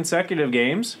in 2 consecutive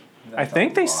games? I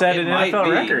think they set an might NFL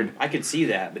be. record. I could see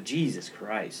that, but Jesus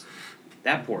Christ.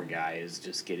 That poor guy is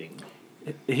just getting...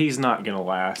 He's not going to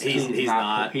last. He's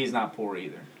not. He's not poor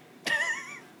either.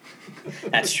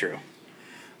 That's true.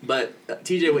 But,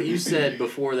 TJ, what you said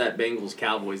before that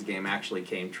Bengals-Cowboys game actually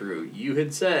came true. You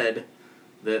had said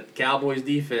that Cowboys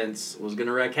defense was going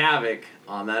to wreak havoc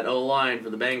on that O-line for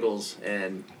the Bengals,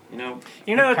 and...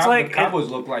 It's like... The Cowboys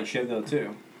look like shit, though,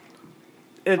 too.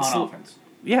 It's on offense.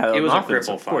 Yeah, it was offense,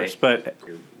 a cripple of course, fight. but...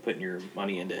 You're putting your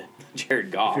money into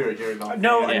Jared Goff. If you're a Jared Goff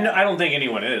No, fan. I don't think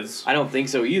anyone is. I don't think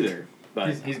so either.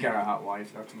 But He's got a hot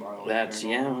wife. That's about all. that's,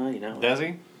 Does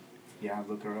he? Yeah,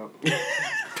 look her up.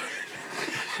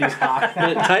 She's hot.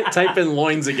 type in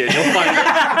loins again. You'll find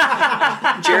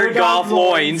it. Jared Goff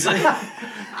loins. All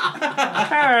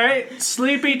right,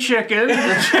 sleepy chicken,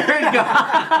 Jared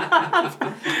Goff,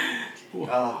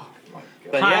 Oh, my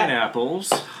God. But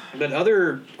pineapples. But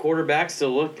other quarterbacks to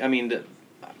look,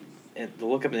 to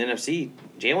look up in the NFC,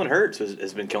 Jalen Hurts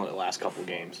has been killing it the last couple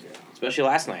games, especially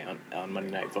last night on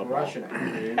Monday Night Football. Rushing it,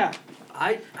 dude. Yeah,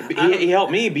 I he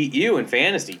helped me beat you in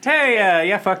fantasy. Hey,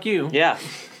 yeah, fuck you. Yeah,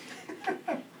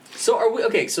 So are we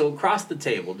okay? So across the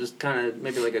table, just kind of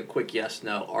maybe like a quick yes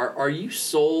no. Are you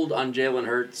sold on Jalen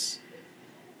Hurts'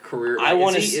 career? I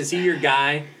wanna Is he your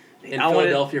guy in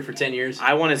Philadelphia for 10 years?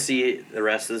 I want to see it the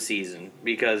rest of the season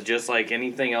because just like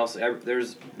anything else,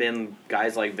 there's been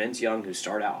guys like Vince Young who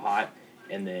start out hot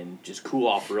and then just cool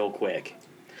off real quick.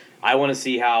 I want to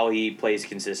see how he plays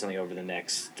consistently over the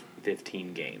next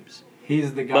 15 games.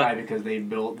 He's the guy because they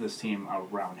built this team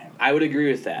around him. I would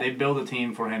agree with that. They built a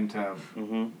team for him to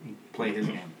play his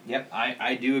game. Yep,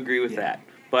 I do agree with that.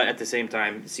 But at the same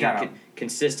time, see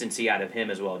consistency out of him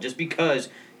as well. Just because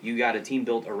you got a team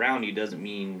built around you doesn't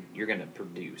mean you're going to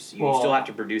produce. You still have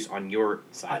to produce on your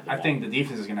side of the ball. I think the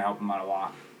defense is going to help him out a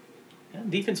lot. Yeah,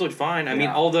 defense looked fine. I mean,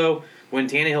 although when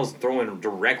Tannehill's throwing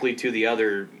directly to the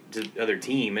other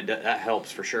team, that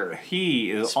helps for sure.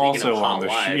 He is Speaking also of on the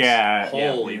hot wives, yeah.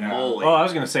 Holy moly! Oh, I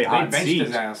was gonna say They hot benched seat.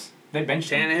 his ass. They benched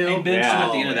him. Tannehill They benched him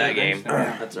at the end of that game.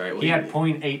 That's all right. He had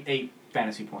 .88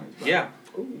 fantasy points. But Yeah.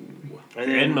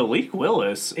 And Malik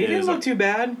Willis he didn't look too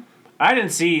bad. I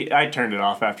didn't see. I turned it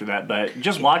off after that, but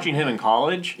just watching him in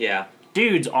college, Yeah.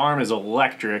 dude's arm is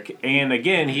electric. And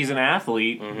again, he's an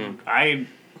athlete. Mm-hmm.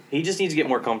 He just needs to get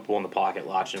more comfortable in the pocket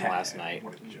watching him last night.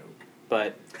 What a joke.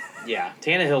 But, yeah,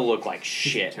 Tannehill looked like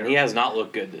shit. He has not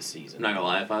looked good this season. I'm not gonna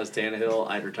lie. If I was Tannehill,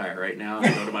 I'd retire right now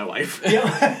and go to my wife.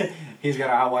 He's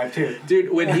got a hot wife too.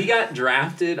 Dude, when he got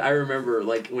drafted, I remember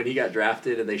when he got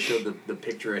drafted and they showed the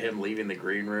picture of him leaving the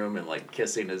green room and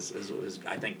kissing his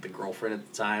I think the girlfriend at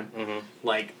the time.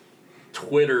 Mm-hmm.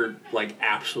 Twitter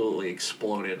absolutely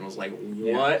exploded and was like,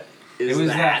 what is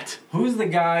that? Who's the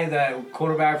guy that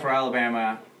quarterback for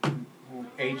Alabama?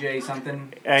 AJ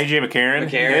something? AJ McCarron.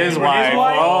 His wife.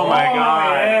 Oh my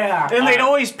god. Yeah. And they'd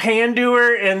always pan to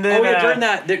her, and then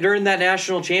during that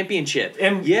national championship.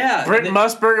 and Yeah. Brent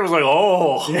Musburger was like,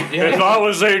 if I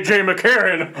was AJ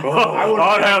McCarron,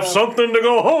 I'd have something to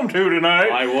go home to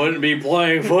tonight. I wouldn't be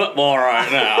playing football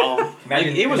right now.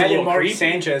 Imagine, it was a little Mark creepy.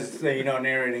 Sanchez,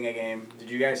 narrating a game.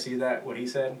 Did you guys see that? What he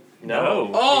said?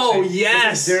 No. Oh, He said,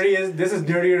 yes! This is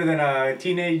dirtier than a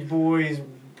teenage boy's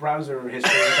browser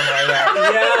history or something like that.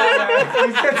 Yeah.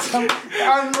 He said something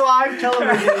on live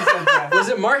television. He said that. Was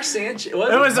it Mark Sanchez? It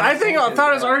was. I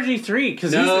thought it was RG3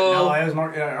 because No, it was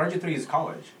Mark. RG3 is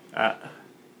college. Yeah.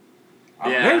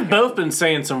 they've both been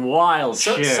saying some wild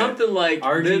shit. Something like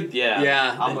RG,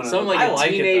 yeah. something like I a like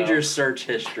it, teenager's though. search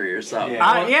history or something.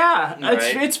 Yeah.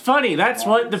 It's funny. That's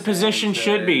what the position Sanchez.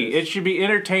 should be. It should be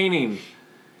entertaining.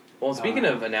 Well, speaking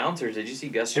of announcers, did you see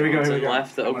Gus Here we go, Johnson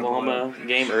left the Oklahoma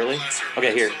game early?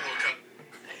 Okay, here.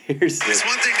 Here's It's this.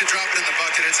 one thing to drop it in the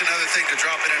bucket, it's another thing to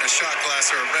drop it in a shot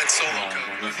glass or a red solo cup.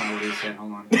 That's not what he said.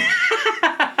 Hold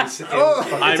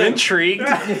on. I'm intrigued.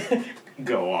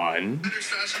 Go on. Defenders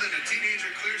faster than a teenager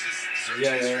clears his search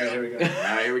Yeah, history. here we go. All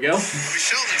right, here we go. Bobby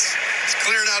Sheldon's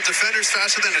clearing out defenders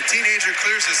faster than a teenager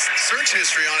clears his search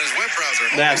history on his web browser.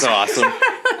 That's awesome.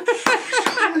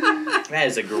 That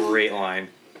is a great line.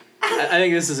 I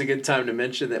think this is a good time to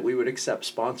mention that we would accept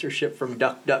sponsorship from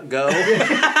DuckDuckGo.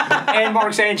 And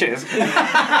Mark Sanchez.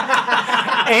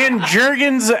 And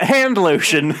Jergens hand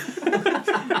lotion.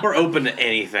 We're open to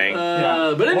anything.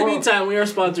 But in the meantime, we are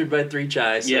sponsored by 3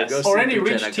 Chai. So Yes. go Or see any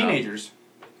rich 3chai.com. teenagers.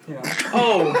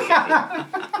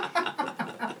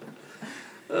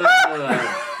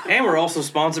 And we're also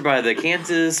sponsored by the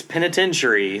Kansas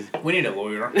Penitentiary. We need a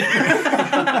lawyer.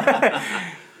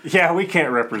 Yeah, we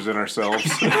can't represent ourselves.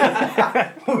 We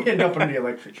end up on the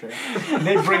electric chair. And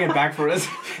they bring it back for us.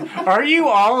 Are you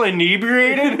all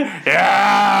inebriated?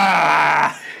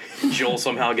 Yeah. Joel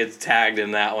somehow gets tagged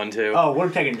in that one too. Oh, we're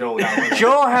taking Joel down.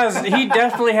 Joel he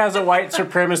definitely has a white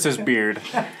supremacist beard.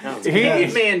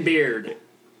 Caveman beard.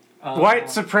 White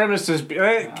supremacist,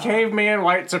 caveman,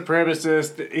 white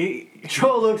supremacist.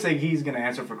 Joel looks like he's gonna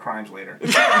answer for crimes later.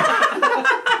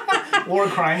 War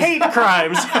crimes. Hate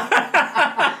crimes.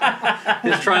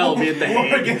 His trial will be at the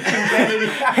Hague.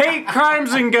 Hate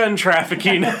crimes and gun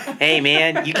trafficking. Hey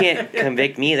man, you can't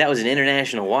convict me. That was in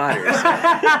international waters.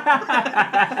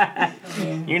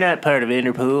 You're not part of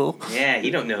Interpol. Yeah,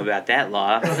 you don't know about that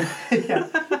law.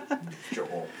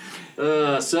 Joel.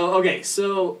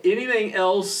 So anything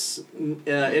else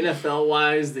NFL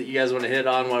wise that you guys want to hit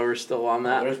on while we're still on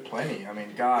that? There's plenty. I mean,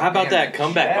 God. How about damn, that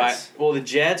comeback Jets, by the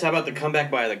Jets? How about the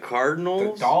comeback by the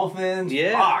Cardinals? the Dolphins?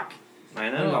 Yeah. Fuck. I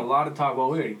There's a know. lot of talk. Well,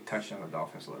 we already touched on the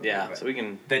Dolphins a little Yeah, bit. so we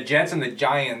can. The Jets and the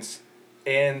Giants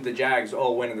and the Jags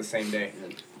all win in the same day.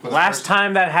 Last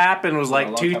time that happened was A like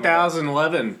long time ago.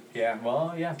 2011 Yeah,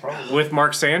 well, yeah, probably. with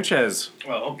Mark Sanchez.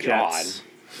 Oh Jets.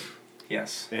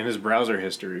 Yes. In his browser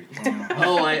history.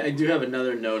 Oh, I do have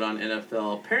another note on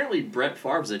NFL. Apparently, Brett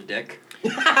Farve's a dick.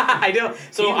 I don't.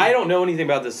 So I don't know anything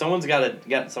about this. Someone's got to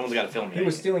film me. He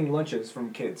was stealing lunches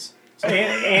from kids.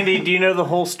 Andy, do you know the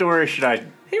whole story? Should I?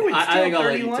 I think I'll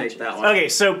let you take that one. Okay,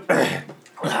 so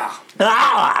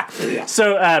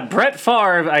Brett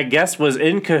Favre, I guess, was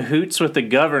in cahoots with the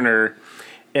governor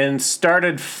and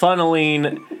started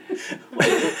funneling.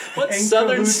 What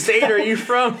southern state are you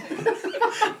from?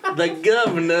 The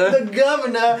governor. The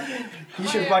governor. You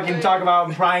should fucking talk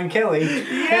about Brian Kelly.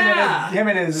 Yeah. Him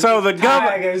and his So the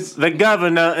Tigers.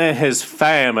 governor and his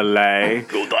family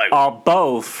are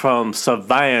both from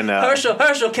Savannah.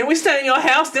 Herschel, can we stay in your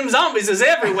house? Them zombies is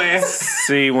everywhere.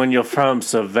 See, when you're from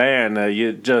Savannah,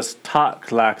 you just talk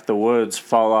like the words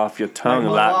fall off your tongue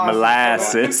like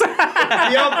molasses. The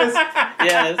office.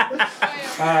 Yes.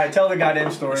 All right, tell the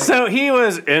goddamn story. So he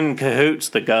was in cahoots,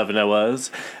 the governor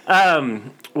was,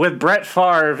 with Brett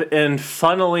Favre in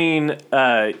funneling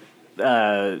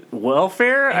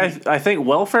welfare, I think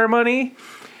welfare money,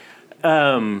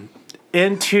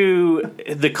 into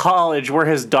the college where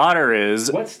his daughter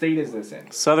is. What state is this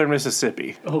in? Southern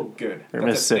Mississippi. Oh, good. Or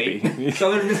That's a Mississippi. state.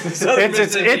 Southern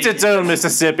Mississippi. It's its own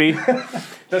Mississippi.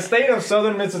 The state of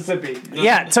Southern Mississippi.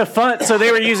 Yeah, to fund. So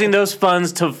they were using those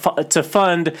funds to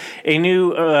fund a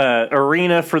new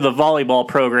arena for the volleyball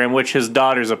program, which his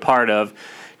daughter's a part of.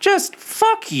 Just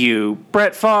fuck you,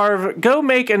 Brett Favre. Go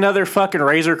make another fucking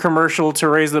Razor commercial to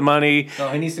raise the money. No,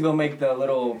 he needs to go make the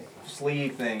little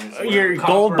sleeve things. Your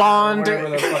gold bond.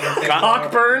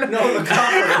 Cockburn? No, the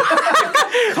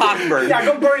cockburn. Cockburn. Yeah,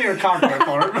 go burn your cockburn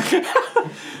for it.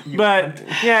 But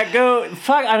yeah, go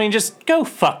fuck. I mean, just go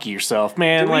fuck yourself,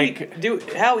 man.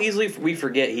 How easily we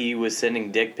forget he was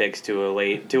sending dick pics to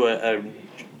a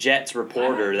Jets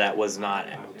reporter that was not.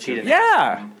 She didn't.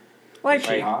 Yeah.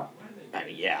 I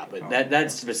mean, yeah, but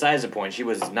that's besides the point. She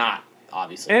was not,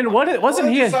 obviously. And wasn't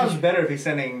he? It sounds better if he's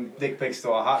sending dick pics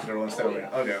to a hot girl instead of an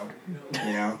uggo.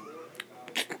 You know?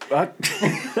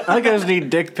 Uggos need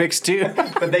dick pics too.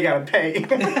 But they gotta pay.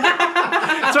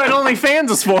 That's what OnlyFans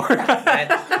is for.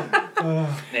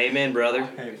 Amen, brother.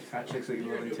 Hey, hot chicks are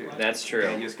willing too. That's true.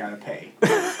 You just gotta pay.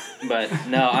 But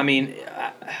no, I mean,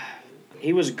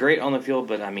 he was great on the field,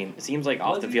 but I mean, it seems like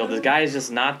off the field, this guy is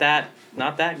just not that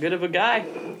good of a guy.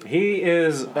 He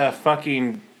is a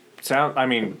fucking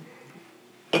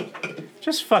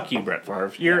just fuck you, Brett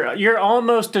Favre. You're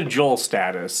almost a Joel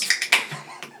status.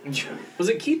 Was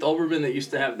it Keith Olbermann that used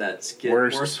to have that skit?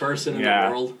 Worst person in the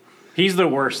world? He's the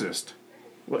worstest.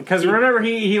 Because remember,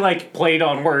 he like played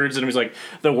on words and he was like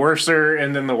the worser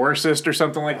and then the worsest or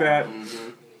something like that.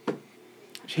 Mm-hmm.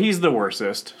 He's the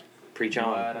worstest. Preach on.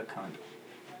 What a cunt.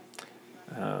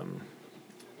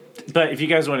 But if you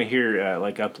guys want to hear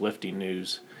like uplifting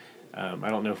news, I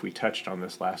don't know if we touched on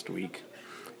this last week.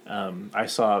 I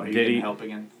saw Diddy. Help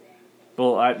again?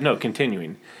 Well, no,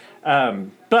 continuing.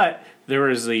 But there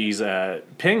was these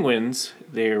penguins.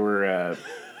 They were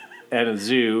at a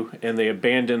zoo and they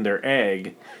abandoned their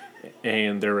egg.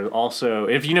 And there was also,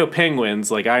 if you know penguins,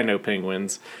 like I know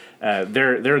penguins,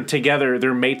 they're together.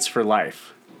 They're mates for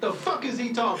life. The fuck is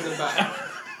he talking about?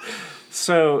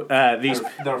 So these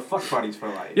they're fuck buddies for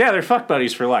life. Yeah, they're fuck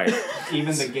buddies for life.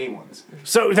 Even the gay ones.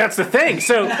 So that's the thing.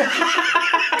 So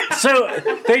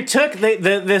they took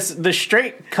the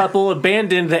straight couple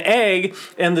abandoned the egg,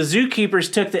 and the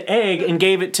zookeepers took the egg and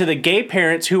gave it to the gay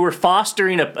parents who were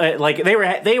fostering they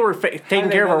were taking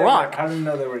care of a rock. How did you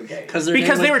know they were gay? Because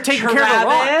they were taking care of a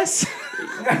rock.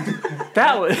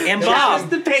 That was and Bob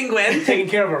the penguin. Taking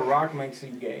care of a rock makes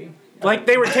you gay. Like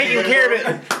they were taking care of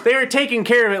it. They were taking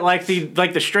care of it like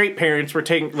the straight parents would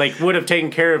have taken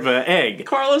care of an egg.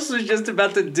 Carlos was just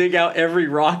about to dig out every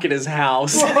rock in his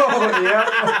house. Oh, yeah.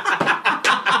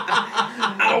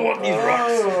 I don't want these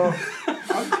rocks.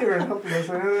 I'm tearing up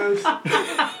listening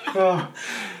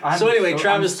So anyway,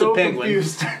 Travis the Penguin.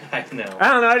 Confused. I know.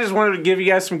 I don't know. I just wanted to give you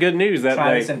guys some good news that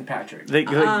Travis and Patrick.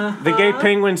 the gay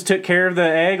penguins took care of the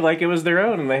egg like it was their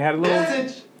own, and they had a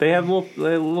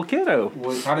little kiddo.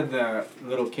 How did the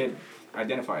little kid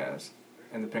identify as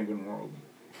in the penguin world?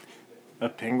 A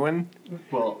penguin?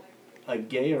 Well, a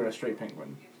gay or a straight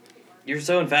penguin? You're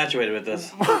so infatuated with this.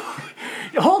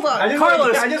 Hold on,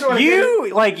 Carlos.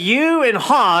 You and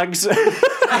Hogs, and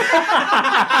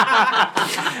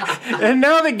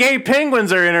now the gay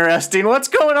penguins are interesting. What's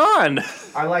going on?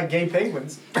 I like gay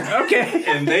penguins. Okay,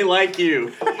 And they like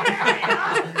you.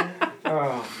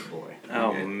 Oh boy.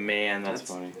 Oh man, that's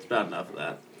funny. It's about enough of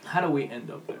that. How do we end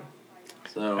up there?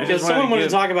 So Because someone wanted to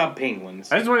talk about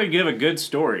penguins. I just wanted to give a good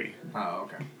story. Oh,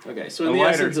 okay. Okay, so in the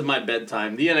essence of my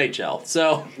bedtime, the NHL.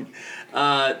 So,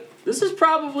 this is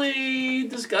probably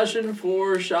discussion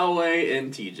for Shawway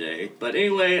and TJ. But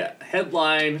anyway,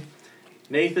 headline,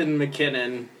 Nathan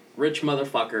McKinnon, rich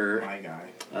motherfucker. My guy.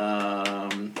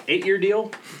 8-year deal,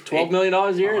 $12 million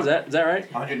a year. Is that right?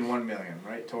 101 million,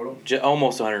 right, total?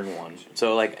 Almost 101.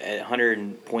 So like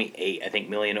 100.8, I think,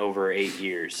 million over 8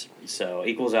 years. So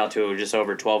equals out to just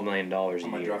over $12 million a I'm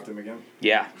gonna year. draft him again.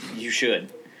 Yeah, you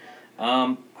should.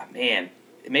 Man,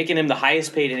 making him the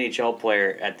highest paid NHL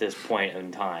player at this point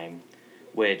in time,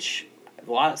 which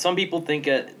some people think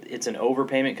it's an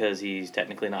overpayment because he's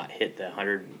technically not hit the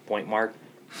 100-point mark.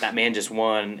 That man just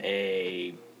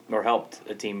helped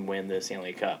a team win the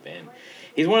Stanley Cup, and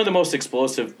he's one of the most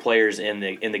explosive players in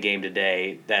the game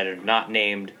today that are not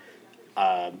named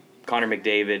Connor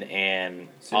McDavid and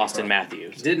Austin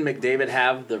Matthews. Didn't McDavid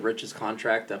have the richest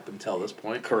contract up until this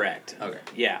point? Correct. Okay.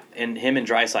 Yeah, and him and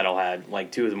Draisaitl had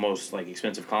like two of the most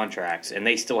expensive contracts, and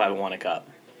they still haven't won a cup.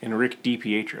 And Rick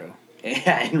DiPietro.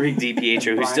 Yeah, Enrique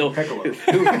DiPietro, who's still Piccolo.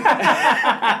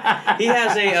 he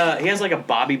has like a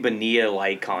Bobby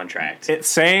Bonilla contract. It's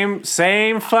same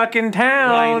fucking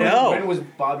town. I know. When was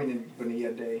Bobby and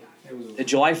Bonilla Day? It was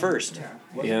July 1st.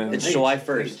 Yeah. It's July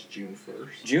 1st. It's June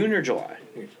 1st. June or July?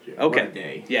 Okay. Okay. What a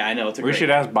day. Yeah, I know. It's a We great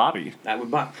should ask Bobby. That would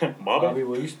Bobby. Bobby,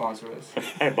 will you sponsor us?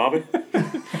 Hey, Bobby.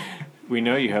 We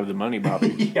know you have the money, Bobby.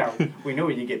 Yeah, we know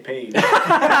when you get paid.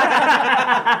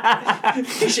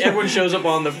 Everyone shows up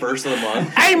on the 1st of the month.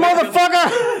 Hey,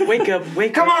 motherfucker! Wake up!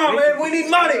 Come on, man, we need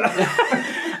money.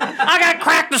 I got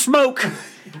crack to smoke.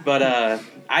 But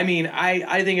I mean,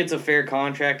 I think it's a fair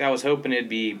contract. I was hoping it'd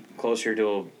be closer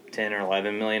to $10 or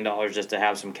 $11 million just to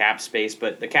have some cap space.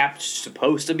 But the cap's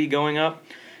supposed to be going up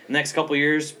the next couple of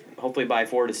years, hopefully by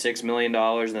 $4 to $6 million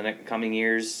in the next coming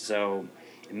years. So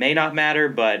it may not matter,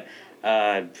 but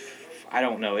I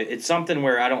don't know. It's something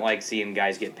where I don't like seeing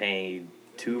guys get paid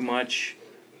too much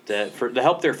to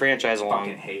help their franchise along.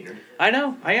 Fucking hater. I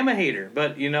know. I am a hater,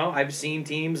 but I've seen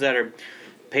teams that are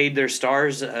paid their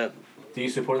stars. Do you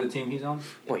support the team he's on?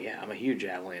 Well, yeah, I'm a huge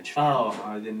Avalanche fan. Oh,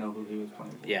 I didn't know who he was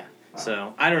playing for. Yeah.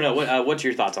 So I don't know. What's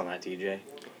your thoughts on that, TJ?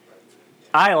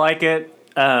 I like it.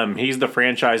 He's the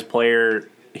franchise player.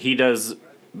 He does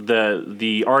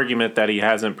the argument that he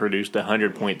hasn't produced a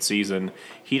 100-point season.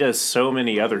 He does so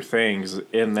many other things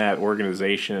in that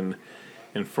organization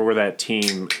and for that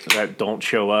team that don't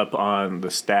show up on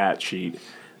the stat sheet.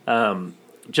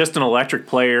 Just an electric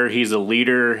player. He's a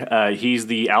leader. He's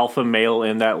the alpha male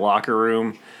in that locker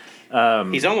room.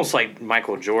 He's almost like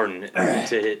Michael Jordan,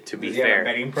 to be Does he have a fair.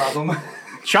 betting problem?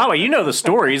 Shawa, you know the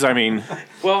stories. I mean,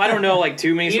 Well, I don't know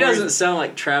too many He stories. doesn't sound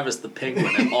like Travis the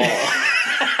Penguin at all.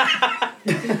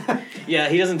 Yeah,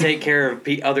 he doesn't take care of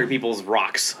other people's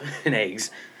rocks and eggs.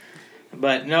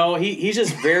 But no, he's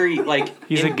just very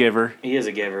he's a giver. He is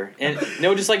a giver, and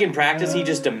just like in practice, he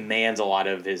just demands a lot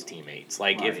of his teammates.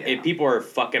 If people are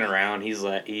fucking around,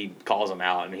 he calls them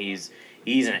out, and he's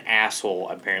an asshole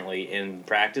apparently in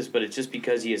practice. But it's just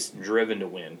because he is driven to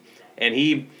win. And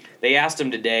they asked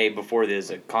him today before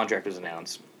this contract was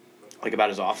announced, about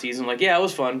his off season. Yeah, it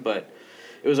was fun, but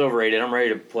it was overrated. I'm ready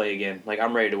to play again.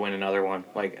 I'm ready to win another one.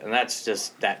 And that's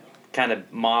just that kind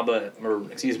of Mamba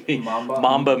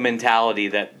mentality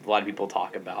that a lot of people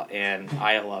talk about, and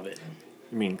I love it.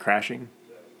 You mean crashing?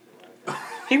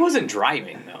 He wasn't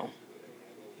driving though.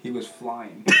 He was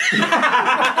flying.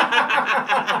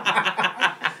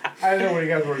 I don't know where you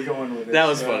guys were going with it. That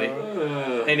was funny.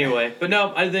 Anyway, but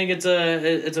no, I think it's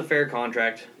a fair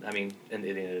contract. I mean, at the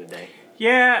end of the day.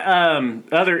 Yeah,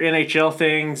 other NHL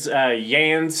things.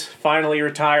 Yans finally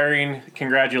retiring.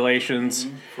 Congratulations.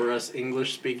 For us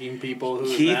English-speaking people, who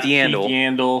Keith is that?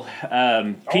 Yandel.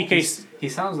 PK. He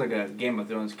sounds like a Game of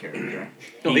Thrones character.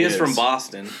 No, he is from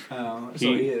Boston. So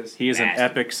he is. He is an Nasty.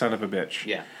 epic son of a bitch.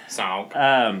 Yeah. Sonk.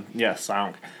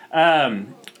 Sonk.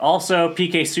 Also,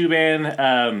 PK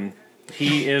Subban,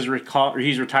 he's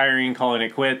retiring, calling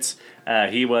it quits.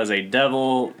 He was a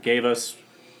Devil, gave us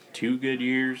 2 good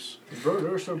years. Is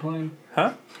Brodeur still playing?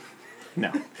 Huh?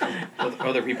 No. With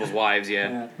other people's wives,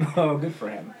 yeah. Oh, good for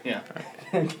him. Yeah.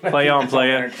 Play on,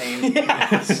 play it.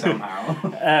 Somehow.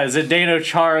 Zdeno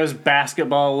Chara's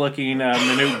basketball-looking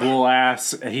Manute Bull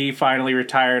ass. He finally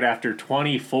retired after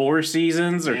 24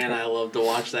 seasons. Man, I love to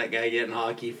watch that guy get in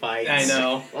hockey fights. I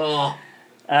know. Oh.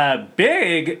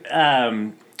 Big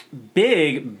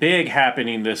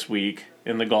happening this week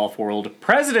in the golf world.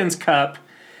 President's Cup.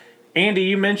 Andy,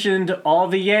 you mentioned all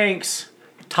the Yanks,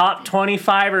 top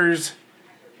 25ers.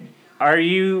 Are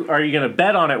you going to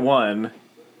bet on it, 1?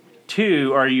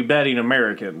 2, are you betting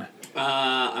American?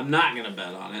 I'm not going to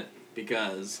bet on it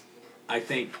because I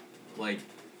think, like,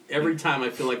 every time I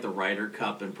feel like the Ryder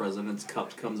Cup and President's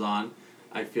Cup comes on,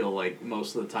 I feel like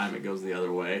most of the time it goes the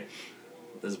other way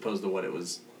as opposed to what it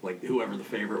was, like, whoever the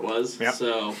favorite was. Yep.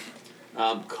 So,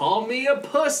 call me a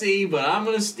pussy, but I'm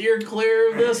going to steer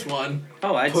clear of this one.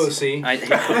 Oh, Pussy.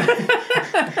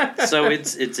 So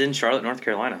it's in Charlotte, North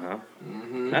Carolina, huh?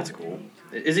 Mm-hmm. That's cool.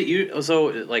 Is it you? So,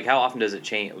 like, how often does it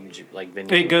change? Like,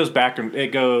 venue? It goes back and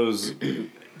it goes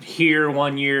here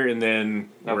 1 year and then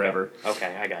wherever.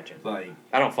 Okay, I got you. Like,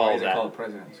 I don't follow why is it that. called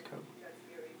President's Cup?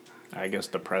 I guess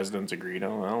the presidents agreed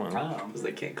on. I don't know. Oh. Because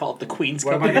they can't call it the Queen's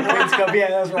What Cup. am I the Queen's Cup? Yeah,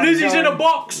 that's what Lizzie's in a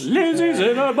box. Lizzie's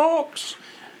in a box.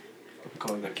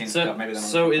 Call it the King's Cup. Maybe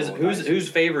So who's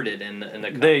favored in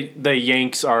the cup? The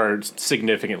Yanks are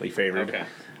significantly favored.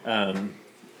 Okay.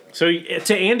 So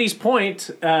to Andy's point,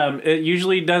 it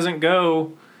usually doesn't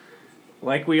go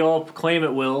like we all claim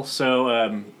it will.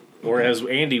 So, or as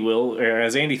Andy will, or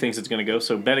as Andy thinks it's going to go.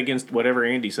 So bet against whatever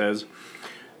Andy says.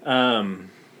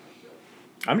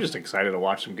 I'm just excited to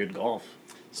watch some good golf.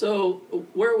 So,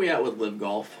 where are we at with Live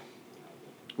Golf?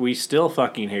 We still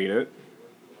fucking hate it.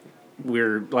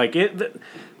 We're like it.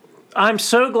 I'm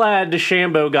so glad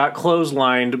DeChambeau got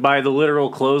clotheslined by the literal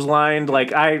clothesline.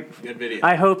 Like Good video.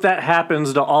 I hope that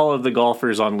happens to all of the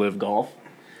golfers on Live Golf.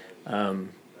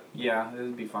 Yeah, it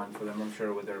would be fun for them, I'm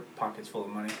sure, with their pockets full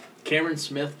of money. Cameron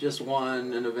Smith just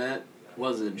won an event,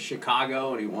 was in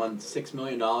Chicago, and he won $6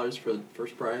 million for the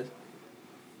first prize.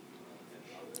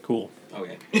 Cool.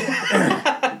 Okay.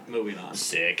 Moving on.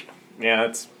 Sick. Yeah,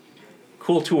 it's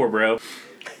cool tour, bro.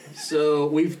 So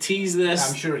we've teased this.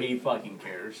 I'm sure he fucking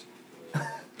cares.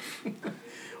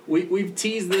 We've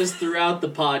teased this throughout the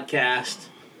podcast,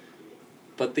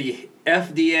 but the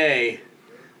FDA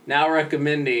now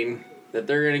recommending that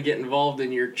they're going to get involved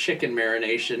in your chicken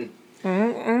marination.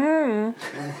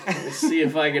 Let's see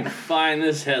if I can find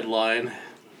this headline.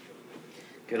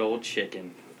 Good old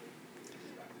chicken.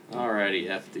 Alrighty,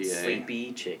 FDA.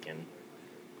 Sleepy chicken.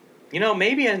 You know,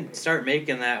 maybe I start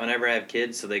making that whenever I have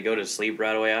kids so they go to sleep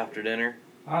right away after dinner.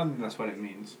 I don't think that's what it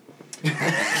means.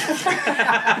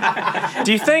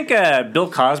 Do you think Bill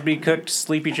Cosby cooked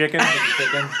sleepy chicken?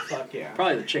 Fuck yeah.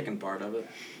 Probably the chicken part of it.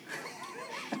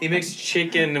 He mixed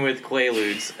chicken with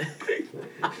Quaaludes.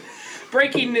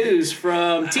 Breaking news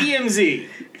from TMZ.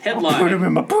 Headline. Put him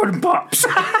in my pudding pops.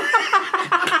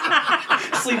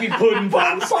 Sleepy pudding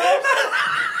pops.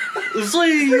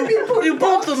 See, you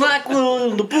put the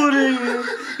NyQuil in the pudding,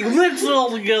 you mix it all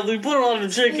together, you put it on the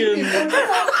chicken.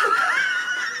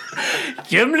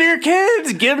 Give them to your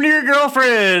kids. Give them to your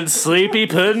girlfriends. Sleepy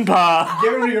pudding pop.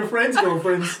 Give them to your friends'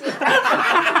 girlfriends.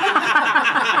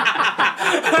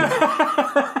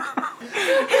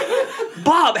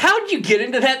 Bob, how'd you get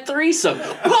into that threesome? Well,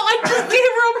 I just gave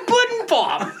her a pudding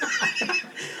pop.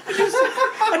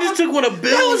 I just took one of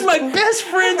Bill's. That was my best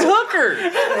friend's hooker.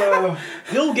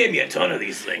 Bill gave me a ton of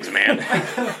these things, man.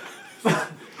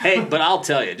 Hey, but I'll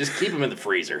tell you, just keep them in the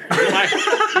freezer.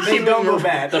 They don't go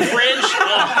bad. The fridge,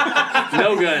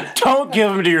 no good. Don't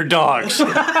give them to your dogs.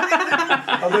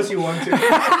 Unless you want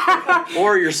to.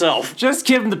 Or yourself. Just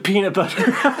give them the peanut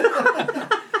butter.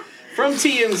 From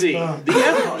TMZ,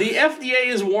 the FDA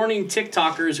is warning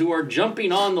TikTokers who are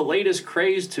jumping on the latest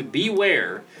craze to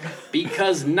beware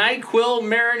because NyQuil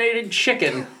marinated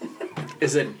chicken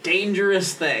is a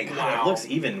dangerous thing. Wow. It looks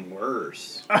even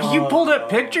worse. You pulled up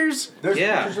pictures? There's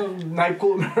Yeah. pictures of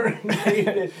NyQuil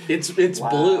marinated. It's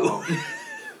blue.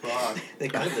 fuck. They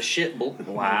call it the shit bull.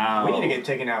 Wow. We need to get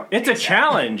taken out. It's a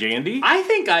challenge, Andy. I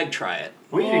think I'd try it.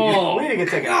 We need to get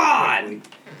taken out. quickly.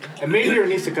 A meteor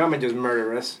needs to come and just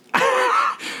murder us.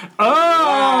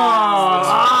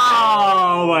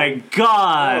 Oh my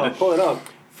God. Pull it up.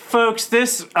 Folks,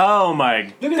 that's a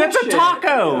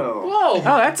taco. Whoa. Oh,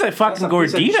 that's a fucking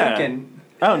gordita.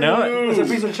 Oh, no. It's a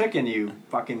piece of chicken, you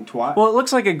fucking twat. Well, it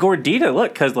looks like a gordita.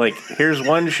 Look, because, like, here's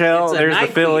one shell, It's a there's the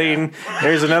Nike. filling,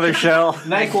 there's another shell.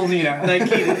 NyQuil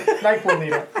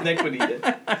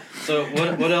Nita. So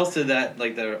what else did that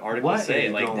the article What say?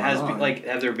 is Like going have on?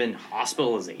 there been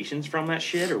hospitalizations from that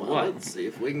shit or what? Let's see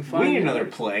if we can find We need it. another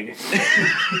plague.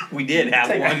 We did have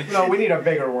one. No, we need a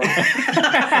bigger one.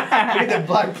 We need the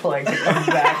black plague to come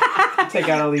back. Take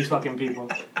out all these fucking people.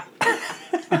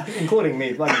 Including me.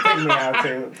 Take me out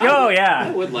too. Oh, I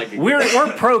yeah. would like it. We're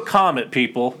pro-comet,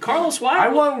 people. Carlos, why? I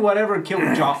want whatever killed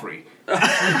Joffrey.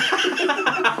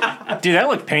 Dude, that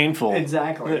looked painful.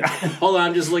 Exactly. Hold on,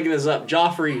 I'm just looking this up.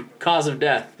 Joffrey, cause of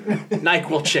death.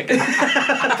 NyQuil chicken.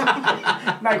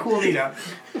 NyQuil Nita.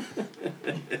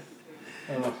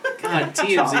 God,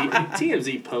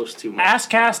 TMZ posts too much.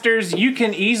 Asscasters, you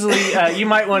can easily, you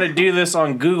might want to do this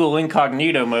on Google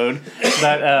incognito mode,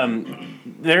 but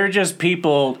they're just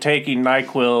people taking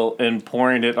NyQuil and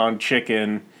pouring it on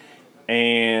chicken,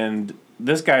 and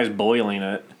this guy's boiling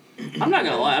it. I'm not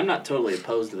gonna lie, I'm not totally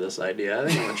opposed to this idea. I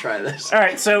think I'm gonna try this. All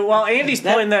right, so while Andy's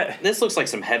pulling that, This looks like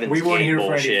some Heaven's We won't Gate hear Freddy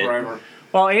bullshit. forever.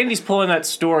 while Andy's pulling that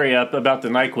story up about the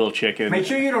NyQuil chicken, Make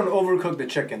sure you don't overcook the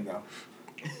chicken though.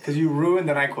 Because you ruin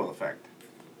the NyQuil effect.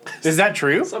 is that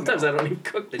true? Sometimes I don't even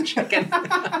cook the chicken.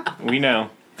 We know.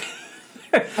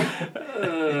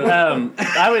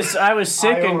 I was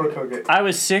sick overcook it. I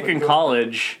was sick in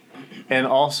college, and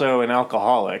also an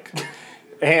alcoholic,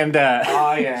 and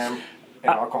I am an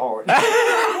alcoholic.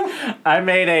 I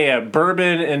made a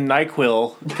bourbon and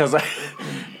NyQuil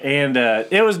and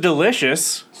it was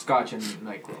delicious. Scotch and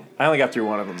NyQuil. I only got through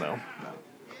one of them though.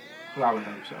 I would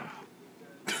hope so.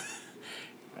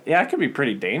 Yeah, it could be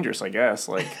pretty dangerous, I guess.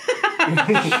 Like,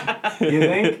 You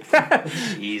think?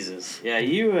 Jesus. Yeah,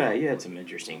 you had some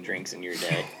interesting drinks in your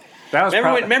day. that was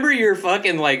Remember your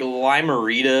fucking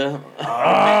limerita?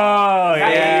 Oh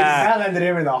yeah. That landed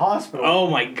him in the hospital. Oh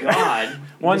my god.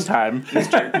 One time.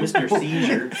 Mr.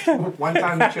 Seizure. One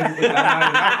time you shouldn't put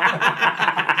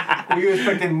that. Were you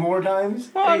expecting more times?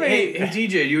 Hey,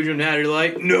 TJ, you and Nat are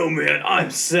like, no man,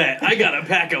 I'm set. I got a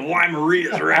pack of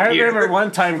limeritas I right here. remember one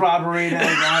time. Margarita,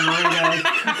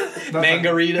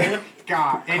 Mangarita.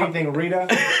 God, anything Rita.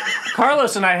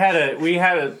 Carlos and I had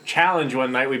a challenge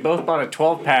one night. We both bought a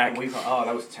 12-pack. Oh,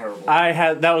 that was terrible.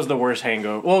 That was the worst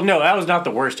hangover. Well, no, that was not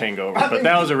the worst hangover, but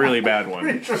that was a really bad one.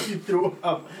 Pretty sure you threw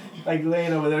up.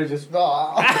 Laying over there just. Yep.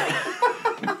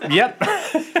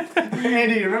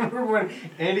 Andy, you remember when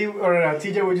Andy or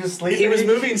TJ would just sleep? He was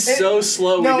moving so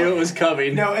slow, we knew it was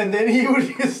coming. No, and then he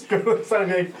would just go outside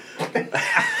and be like.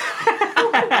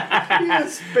 He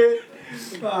just spit.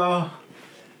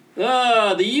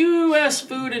 The U.S.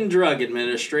 Food and Drug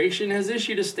Administration has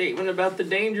issued a statement about the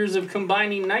dangers of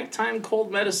combining nighttime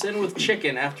cold medicine with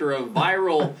chicken after a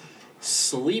viral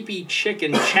sleepy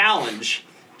chicken challenge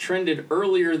trended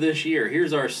earlier this year.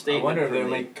 Here's our I statement. wonder if from they'll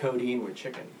the- make codeine with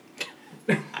chicken.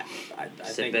 I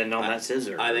Sit bend on that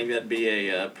scissor. I think that'd be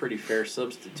a pretty fair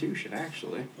substitution,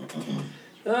 actually.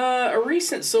 A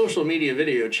recent social media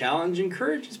video challenge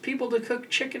encourages people to cook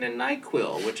chicken and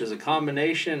NyQuil, which is a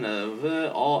combination of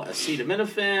all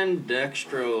acetaminophen,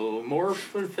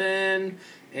 dextromorphin,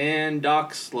 and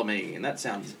doxylamine. That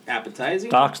sounds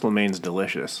appetizing. Doxylamine's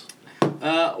delicious.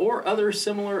 Or other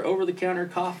similar over-the-counter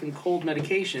cough and cold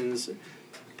medications,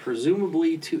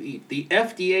 presumably to eat. The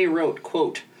FDA wrote,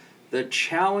 quote, "The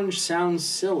challenge sounds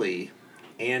silly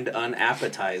and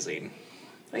unappetizing."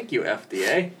 Thank you,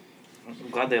 FDA. I'm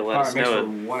glad they let us Makes know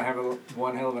for it.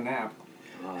 one hell of a nap.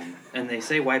 And they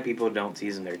say white people don't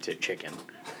season their chicken.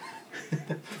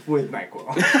 With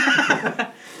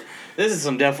NyQuil. This is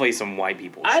definitely some white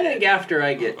people I shit. think after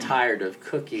I get tired of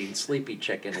cooking sleepy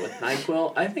chicken with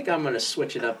NyQuil, I think I'm going to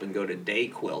switch it up and go to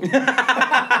Dayquil.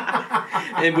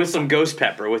 And with some ghost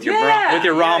pepper with your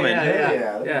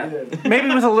ramen. Yeah. Maybe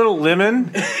with a little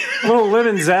lemon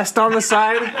zest on the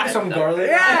side. Some garlic.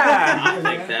 Yeah. I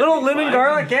think that'd Little be lemon fine.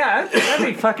 garlic, yeah. That'd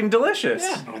be fucking delicious.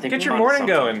 I think Get we're your onto morning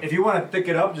something. going. If you want to thick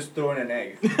it up, just throw in an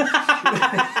egg.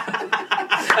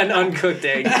 An uncooked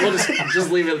egg. We'll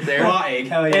just leave it there. Raw egg.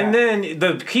 Hell yeah. And then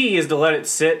the key is to let it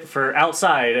sit for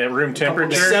outside at room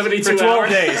temperature 72 for 12 hours.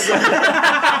 days.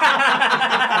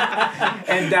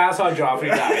 And that's how Joffrey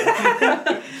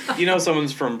died. You know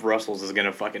someone's from Brussels is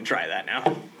gonna fucking try that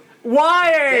now.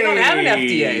 Why? They don't have an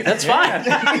FDA. That's fine.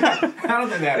 I don't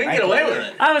think They can get away with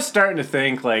it. I was starting to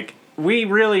think, like, we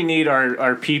really need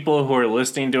our people who are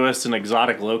listening to us in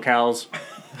exotic locales.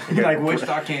 Like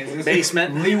Wichita, Kansas.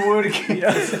 Basement. Leewood,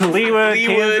 Kansas. Leewood,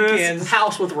 Kansas.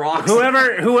 House with rocks.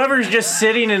 Whoever's just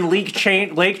sitting in Lake Cheney.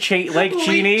 In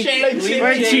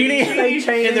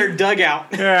their dugout.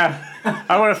 Yeah.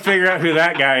 I want to figure out who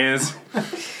that guy is.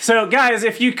 So, guys,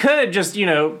 if you could just,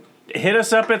 hit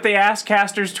us up at the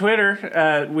Asscasters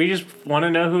Twitter. We just want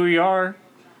to know who you are.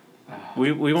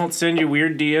 We won't send you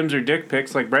weird DMs or dick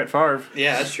pics like Brett Farve.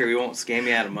 Yeah, that's true. We won't scam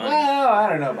you out of money. Well, I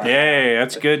don't know about that. Yay,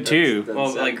 that's good too.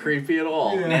 Well, like creepy at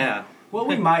all. Yeah. Well,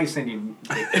 we might send you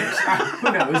pictures.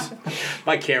 Who knows?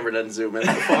 My camera doesn't zoom in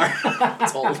that far.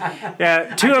 It's old.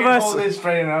 Yeah, two of Hold it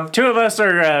straight enough. us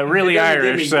are really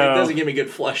Irish, It so doesn't give me good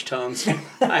flush tones.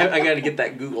 I got to get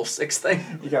that Google 6 thing.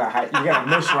 You gotta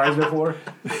moisturize before.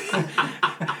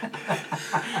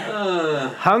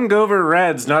 hungover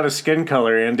red's not a skin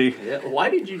color, Andy. Yeah, why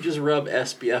did you just rub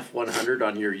SPF 100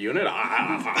 on your unit?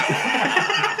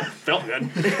 Felt good.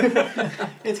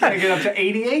 It's gonna get up to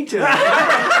 88 today.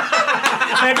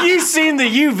 Have you seen the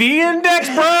UV index,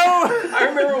 bro? I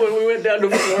remember when we went down to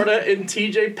Florida and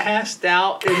TJ passed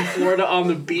out in Florida on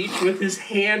the beach with his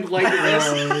hand like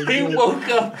this. He woke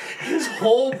up, his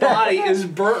whole body is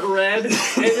burnt red, and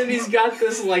then he's got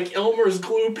this like Elmer's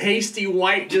glue pasty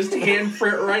white just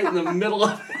handprint right in the middle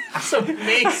of it. It's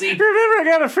amazing. Remember, I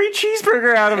got a free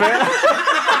cheeseburger out of it.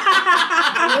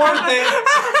 Worth it.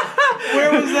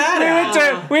 Where was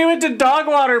that? We went to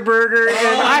Water Burger,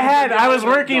 and I was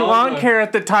working lawn care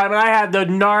at the time, and I had the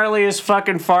gnarliest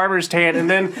fucking farmer's tan, and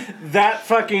then that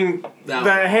fucking the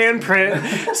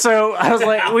handprint. So I was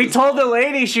like, we told the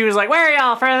lady, she was like, "Where are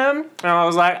y'all from?" And I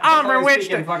was like, "I'm from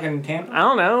Wichita." Fucking Tampa? I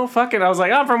don't know. Fucking, I was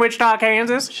like, "I'm from Wichita,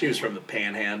 Kansas." She was from the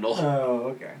Panhandle.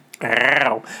 Oh, okay.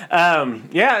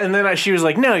 Yeah, and then she was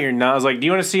like, "No, you're not." I was like, "Do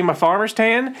you want to see my farmer's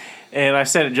tan?" And I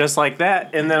said it just like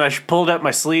that. And then I pulled up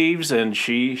my sleeves, and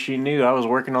she knew I was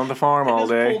working on the farm all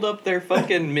day. Pulled up their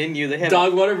fucking menu. They have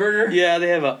Water Burger? Yeah, they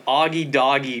have a Augie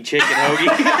Doggy chicken hoagie.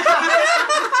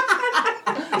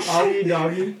 Augie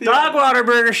Doggy. Water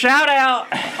Burger, shout out.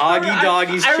 Augie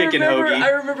Doggy's chicken hoagie. I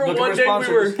remember one day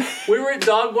we were at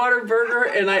Water Burger,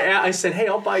 and I said, "Hey,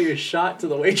 I'll buy you a shot," to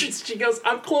the waitress. She goes,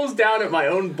 "I'm closed down at my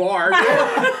own bar."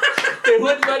 They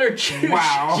wouldn't let her choose.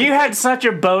 Wow. You had such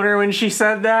a boner when she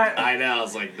said that. I know. I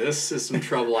was like, "This is some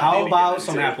trouble." How about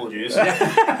some apple juice? They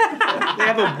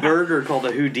have a burger called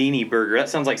a Houdini burger. That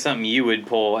sounds like something you would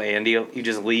pull, Andy. You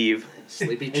just leave.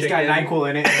 Sleepy chicken. It's got NyQuil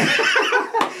in it.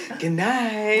 Good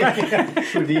night.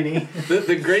 Houdini.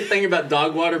 The great thing about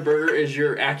Water Burger is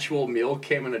your actual meal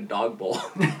came in a dog bowl.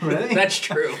 Really? That's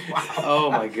true. Wow.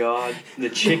 Oh my god. The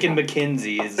chicken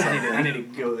McKenzie's. I need to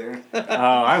go there. Oh,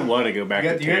 I want to go back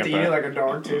to Tampa. You have to eat it like a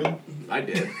dog, too. I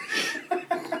did.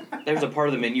 There's a part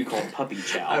of the menu called Puppy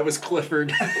Chow. I was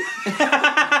Clifford.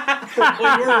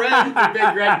 Well, you were red. The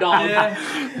big red dog.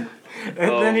 Yeah. And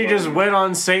then you just went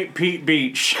on St. Pete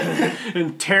Beach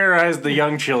and terrorized the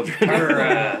young children.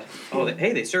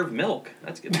 They serve milk.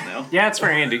 That's good to know. Yeah, it's for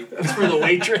Andy. That's for the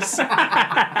waitress. She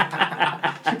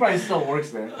probably still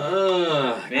works there.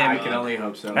 Man, I can only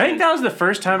hope so. I think that was the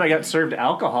first time I got served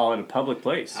alcohol in a public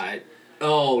place.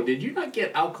 Did you not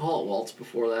get alcohol at Walt's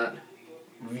before that?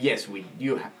 Yes,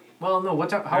 well, no,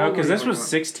 what's up? How old because were you this was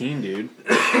 16, dude.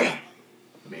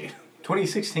 Me.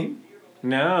 2016?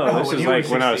 No, this when is you were like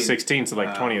when I was 16. 16, so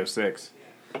like 2006.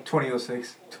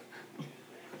 2006.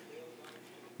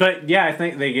 But yeah, I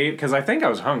think they gave, because I think I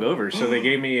was hungover, so they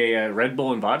gave me a Red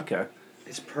Bull and vodka.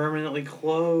 It's permanently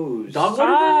closed. Water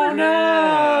Burger? Oh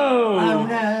no! Oh,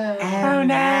 no. Oh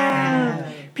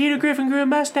no! Peter Griffin grew a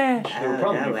mustache. They were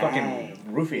probably fucking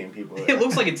roofing people there. It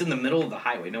looks like it's in the middle of the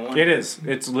highway. No wonder. It is.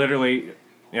 It's literally,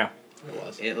 yeah. It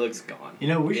was. It looks gone. You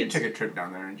know, we should take a trip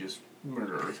down there and just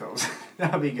murder ourselves.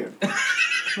 That'd be good.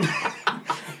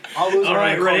 All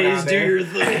right, Rays, do your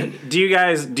thing. Do you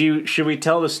guys should we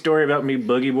tell the story about me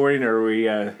boogie boarding, or are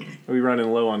we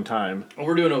running low on time? Well,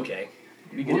 we're doing okay.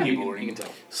 You can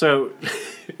tell. So,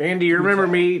 Andy, you remember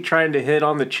me trying to hit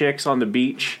on the chicks on the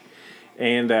beach,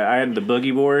 and I had the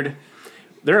boogie board.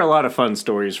 There are a lot of fun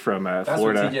stories from Florida. That's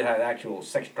when TJ had actual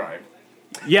sex drive.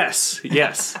 Yes.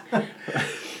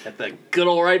 At the good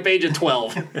old ripe age of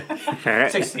 12.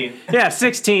 16. Yeah,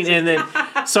 16, and then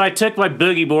so I took my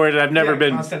boogie board, and I've never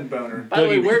been. Constant boner. By the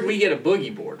way, where'd we get a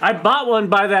boogie board? I bought one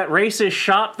by that racist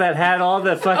shop that had all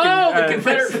the fucking. The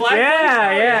Confederate flag.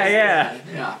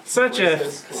 Yeah. Such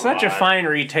a fine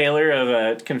retailer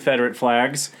of Confederate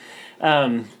flags.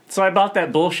 So I bought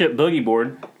that bullshit boogie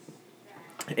board,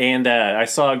 and I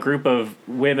saw a group of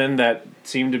women that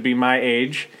seemed to be my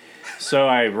age. So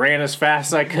I ran as fast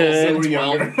as I They were could.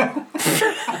 younger.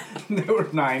 They were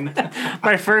 9.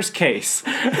 My first case.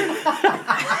 And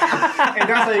that's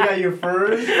how you got your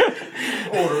first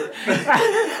order.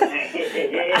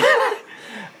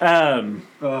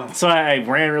 So I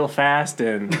ran real fast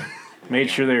and made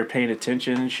sure they were paying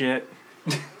attention and shit.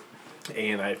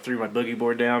 And I threw my boogie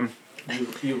board down.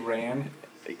 You ran.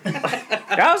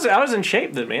 I was in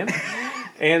shape then, man.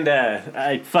 And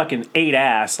I fucking ate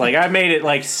ass. Like I made it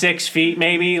like 6 feet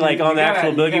maybe, like on the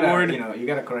actual boogie board. You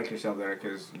gotta correct yourself there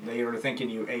because they were thinking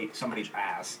you ate somebody's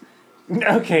ass.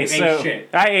 Okay, so shit.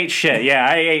 I ate shit. Yeah,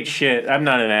 I ate shit. I'm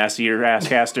not an ass eater,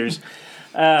 Asscasters.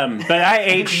 But I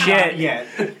ate shit. Not yet.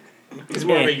 He's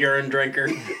more of a urine drinker.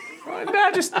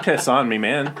 Nah, just piss on me,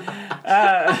 man.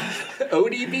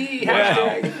 ODB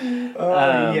hashtag.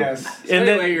 Yes. So And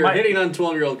anyway, then you're hitting on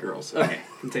 12-year-old girls. Okay,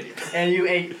 continue. And you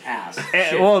ate ass.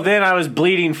 Well, then I was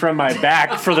bleeding from my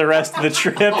back for the rest of the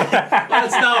trip.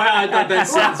 That's not how I thought that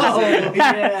sentence was.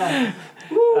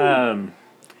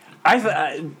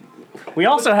 Yeah. We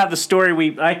also have the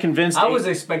story. I convinced. I was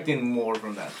expecting more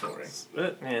from that story.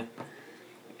 Yeah.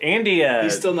 Andy.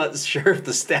 He's still not sure if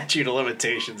the statute of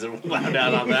limitations have wound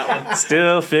out on that one.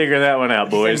 Still figure that one out,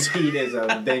 boys. St. Pete is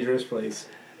a dangerous place.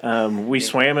 We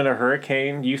swam in a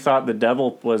hurricane. You thought the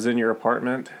devil was in your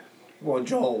apartment. Well,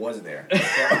 Joel was there.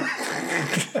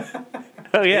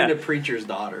 Oh yeah. And a preacher's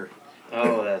daughter.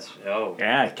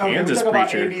 Yeah, Kansas Kansas talk about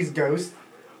preacher. Andy's ghost.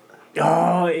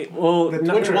 Oh, well, The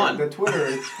Twitter, which one? The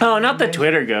Twitter. oh, not the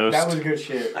Twitter ghost. That was good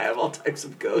shit. I have all types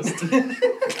of ghosts.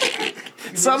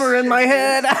 Some are in my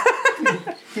head.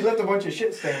 He left a bunch of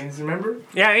shit stains, remember?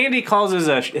 Yeah, Andy calls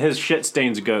his shit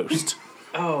stains ghost.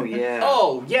 Oh yeah.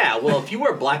 Oh, yeah. Well, if you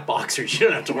wear black boxers, you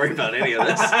don't have to worry about any of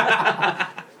this.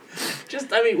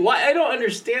 Why? I don't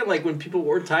understand, like, when people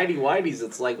wore tidy whities,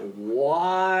 it's like,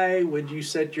 why would you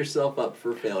set yourself up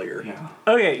for failure? Yeah.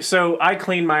 Okay, so I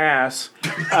cleaned my ass.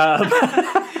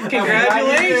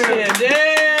 Congratulations!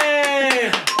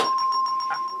 Yay!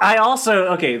 I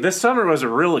also, this summer was a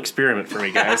real experiment for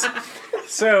me, guys.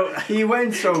 So He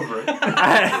went sober.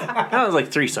 that was like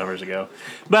 3 summers ago.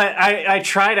 But I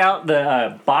tried out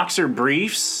the boxer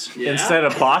briefs Yeah. instead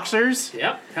of boxers.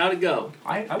 Yep. How'd it go?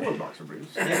 I wear boxer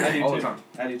briefs. Yeah, I do all too. the time.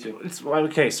 I do too. It's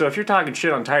okay. So if you're talking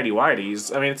shit on tidy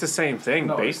whities, I mean it's the same thing.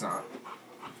 No, it's not.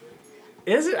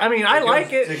 Is it? I mean, I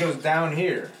like it. It goes down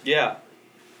here. Yeah.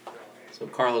 So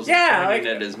Carlos Yeah, is pointing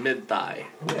like- at his mid-thigh.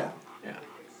 Yeah.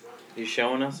 You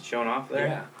showing off there?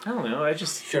 Yeah. I don't know. I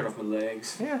just Shut off my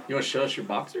legs. yeah. You want to show us your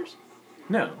boxers?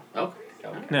 No, Okay.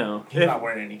 no. He's not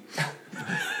wearing any.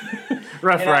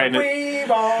 Rough riding it.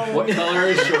 What color are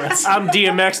his shorts? I'm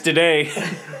DMX today.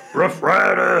 Rough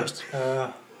Riders.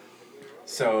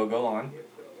 So go on.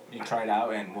 You tried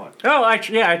out and what? Oh, I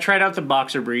tried out the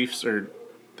boxer briefs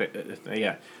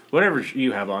whatever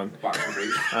you have on. Boxer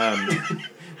briefs. I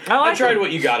I like tried them.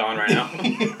 what you got on right now.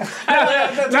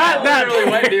 Not Literally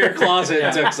went into your closet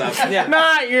and took some.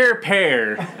 Not your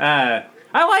pair.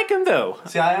 I like them though.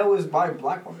 See, I always buy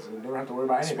black ones. I never have to worry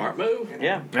about anything. Smart move.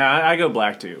 Yeah. I go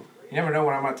black too. You never know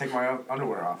when I'm going to take my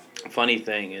underwear off. Funny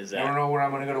thing is You never that know when I'm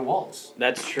going to go to Waltz.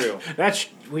 that's true.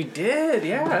 We did,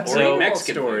 yeah. That's So- a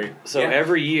Mexican story. So Yeah.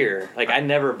 every year, like I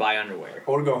never buy underwear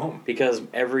Or to go home. because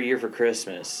every year for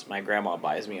Christmas, my grandma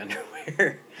buys me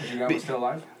underwear. Is your grandma still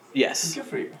alive? Yes. Good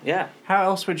for you. Yeah. How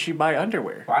else would she buy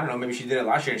underwear? Well, I don't know. Maybe she did it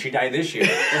last year and she died this year.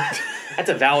 That's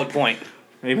a valid point.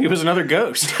 Maybe it was another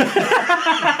ghost. An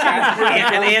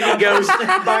Andy ghost.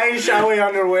 Buying Shawi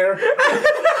underwear.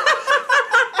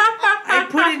 I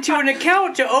put into an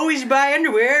account to always buy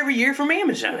underwear every year from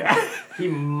Amazon. He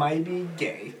might be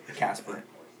gay, Casper.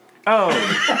 Oh,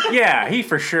 yeah, he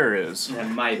for sure is. That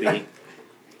might be.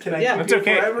 Can I Yeah, keep that's you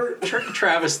okay. forever?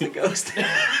 Travis the ghost.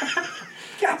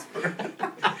 Casper.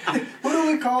 What do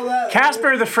we call that?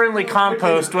 Casper the Friendly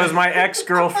Compost was my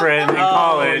ex-girlfriend in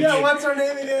college. Yeah, what's her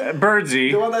name again?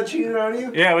 Birdsey. The one that cheated on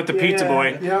you? Yeah, with the pizza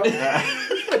boy. Yeah.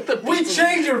 We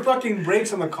changed your fucking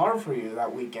brakes on the car for you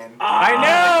that weekend. I Cheated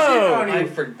know! on you. I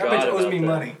forgot That bitch owes about me that.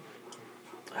 money.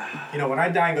 You know, when I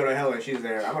die and go to hell and she's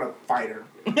there, I'm gonna fight her.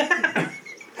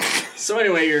 So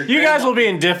anyway, You guys will be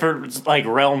in different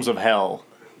realms of hell.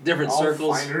 different I'll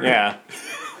circles. find her. Yeah.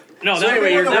 No, So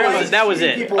anyway, you're that was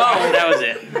it. people- That was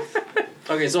it.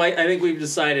 Okay, so I think we've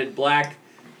decided black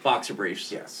boxer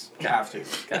briefs. Yes, you have to.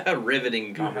 A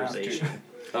riveting You have to. conversation.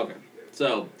 Okay,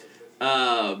 so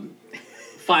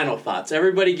final thoughts.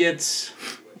 Everybody gets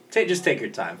just take your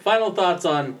time. Final thoughts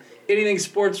on anything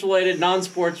sports related,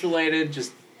 non-sports related.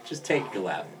 Just take your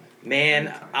lap.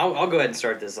 Man, I'll go ahead and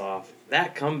start this off.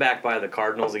 That comeback by the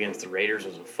Cardinals against the Raiders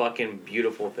was a fucking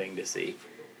beautiful thing to see.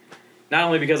 Not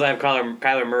only because I have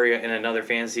Kyler Murray in another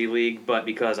fantasy league, but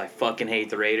because I fucking hate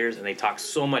the Raiders and they talk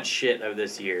so much shit of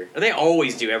this year. They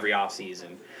always do every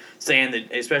offseason. Saying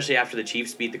that, especially after the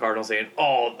Chiefs beat the Cardinals, saying,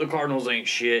 "Oh, the Cardinals ain't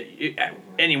shit.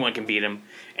 Anyone can beat them."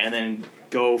 And then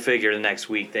go figure, the next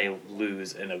week they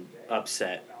lose in an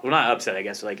upset. Well, not upset, I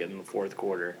guess, like in the fourth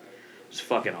quarter. It's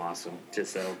fucking awesome.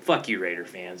 Just so, fuck you, Raider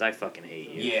fans. I fucking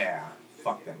hate you. Yeah,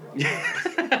 fuck them.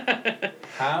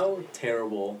 How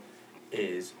terrible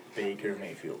is Baker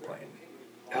Mayfield playing?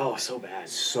 Oh, so bad.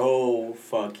 So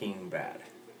fucking bad.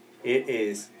 It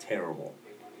is terrible.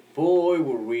 Boy,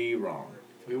 were we wrong.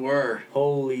 We were.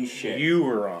 Holy shit. You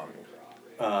were wrong.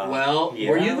 Well, yeah.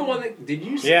 were you the one that... Did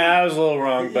you say... Yeah, I was a little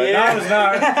wrong, but I was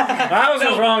not. I was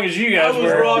as wrong as you guys I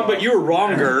was were. wrong, but you were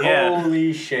wronger. Yeah.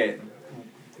 Holy shit.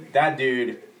 That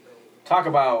dude, talk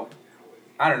about...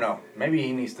 I don't know. Maybe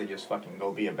he needs to just fucking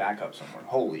go be a backup somewhere.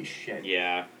 Holy shit.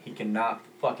 Yeah. He cannot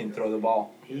fucking throw the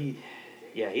ball. He's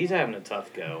having a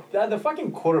tough go. The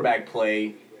fucking quarterback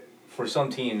play for some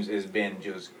teams has been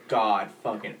just god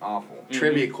fucking awful.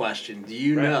 Trivia question. Do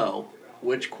you know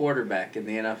which quarterback in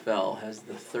the NFL has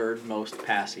the third most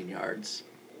passing yards?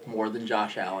 More than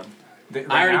Josh Allen.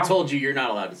 I already told you you're not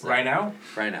allowed to say. Right now?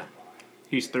 Right now.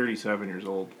 He's 37 years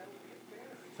old.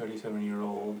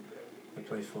 37-year-old that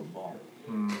plays football.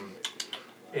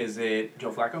 Is it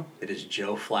Joe Flacco? It is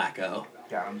Joe Flacco.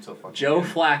 God, I'm so fucking Joe good.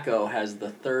 Flacco has the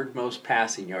third most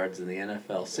passing yards in the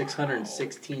NFL.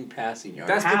 616 passing yards.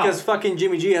 That's because fucking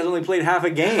Jimmy G has only played half a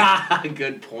game.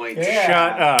 Good point. Yeah.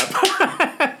 Shut up.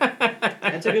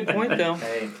 That's a good point, though.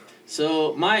 Hey.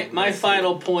 So my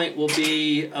final point will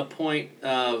be a point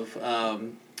of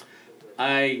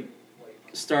I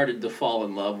started to fall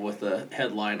in love with a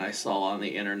headline I saw on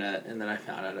the internet, and then I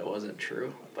found out it wasn't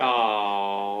true.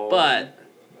 But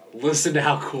listen to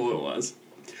how cool it was.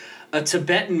 A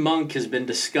Tibetan monk has been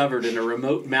discovered in a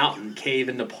remote mountain cave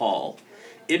in Nepal.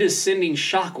 It is sending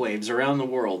shockwaves around the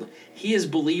world. He is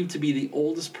believed to be the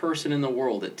oldest person in the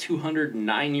world at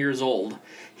 209 years old.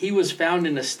 He was found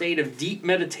in a state of deep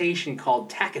meditation called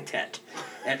Takatet.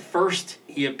 At first,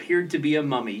 he appeared to be a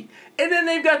mummy. And then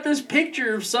they've got this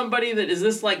picture of somebody that, is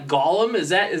this like Gollum? Is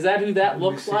that who that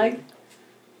looks like?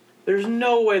 There's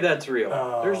no way that's real.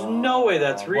 There's no way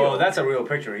that's real. Well, that's a real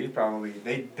picture. They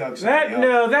dug something up.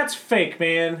 No, that's fake,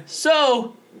 man.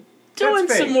 So, doing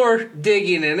That's fake. some more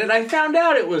digging in it, I found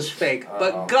out it was fake.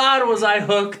 But God, was I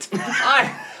hooked.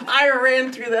 I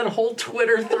ran through that whole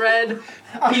Twitter thread.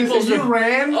 You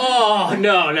ran? Oh,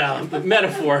 no,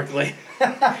 metaphorically.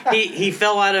 He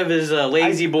fell out of his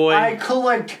lazy boy. I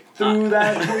collect through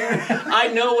that Twitter. I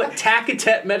know what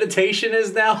Takatet meditation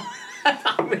is now.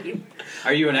 I mean,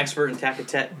 Are you an expert in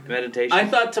Takatet meditation? I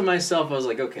thought to myself, I was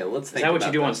like, okay, let's think Is that what about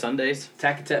you do on this. Sundays?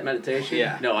 Takatet meditation?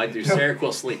 Yeah. No, I do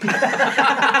Seroquel sleep.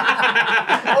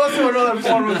 Also another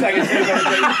form of meditation.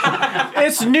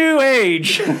 It's new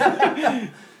age.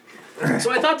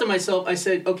 So I thought to myself, I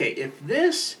said, okay, if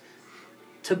this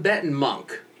Tibetan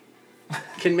monk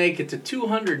can make it to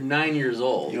 209 years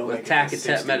old You'll with make it to Takatet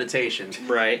 60. meditation,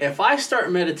 Right. if I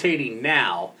start meditating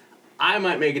now, I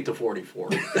might make it to 44.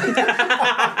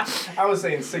 I was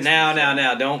saying 60. Now,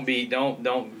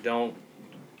 don't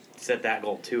set that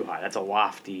goal too high. That's a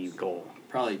lofty goal.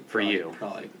 Probably you.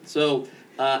 Probably. So,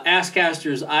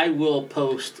 Asscasters, I will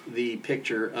post the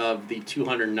picture of the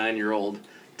 209-year-old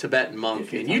Tibetan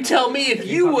monk, and you tell me if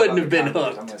you wouldn't have been I'm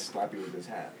hooked. gonna slap you with this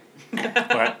hat.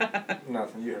 What?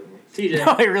 Nothing. You heard me. TJ,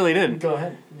 No, I really didn't. Go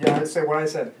ahead. Yeah, I say what I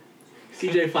said.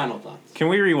 TJ, final thoughts. Can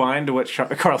we rewind to what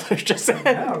Carlos just said?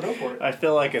 No, go for it. I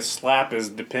feel like a slap is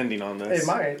depending on this. It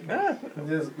might.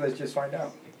 Let's just find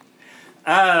out.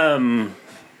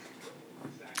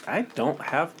 I don't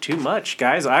have too much,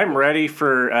 guys. I'm ready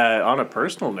for, on a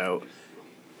personal note,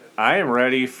 I am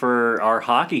ready for our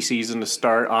hockey season to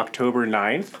start October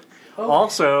 9th. Oh.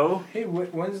 Also, Hey,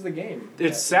 when's the game?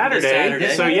 it's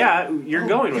Saturday, so yeah, you're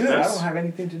going with Good. I us. don't have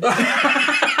anything to do.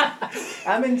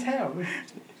 I'm in town.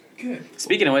 Good.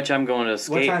 Speaking of which, I'm going to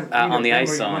skate on the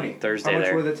ice on Thursday How much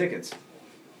there. were the tickets?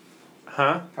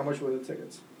 Huh? How much were the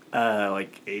tickets?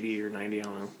 Like 80 or 90, I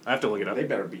don't know. I have to look it up. They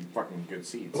better be fucking good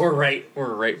seats. We're right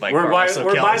by We're by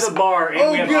Carlos the bar.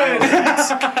 And we have good.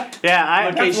 islands.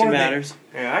 Yeah, Location matters.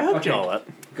 Yeah, I hooked y'all up.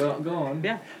 Go on.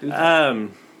 Yeah.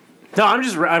 No,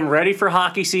 I'm ready for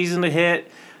hockey season to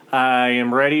hit. I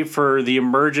am ready for the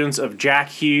emergence of Jack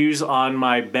Hughes on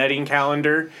my betting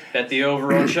calendar. Bet the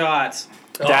over on shots.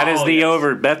 That is the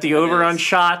over. Bet the over is. on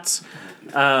shots.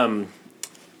 I'm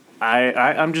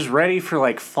just ready for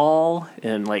like fall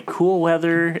and like cool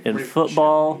weather and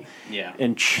football Yeah.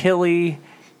 and chili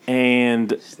and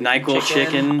NyQuil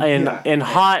chicken. and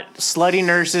hot slutty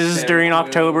nurses during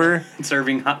October.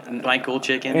 Serving hot NyQuil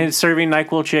chicken. And serving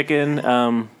NyQuil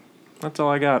chicken. That's all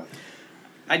I got.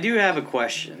 I do have a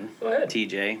question, Go ahead.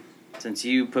 TJ. Since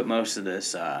you put most of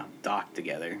this doc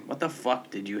together, what the fuck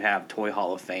did you have Toy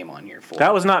Hall of Fame on here for?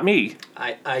 That was not me.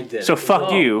 I did. So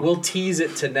fuck you. We'll tease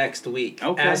it to next week.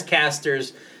 Okay.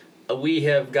 Asscasters, we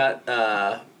have got.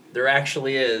 There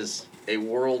actually is a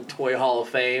World Toy Hall of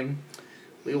Fame.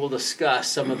 We will discuss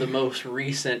some of the most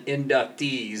recent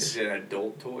inductees. Is it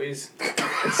adult toys?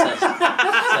 It's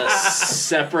a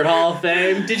separate Hall of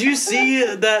Fame. Did you see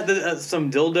that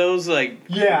some dildos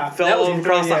fell was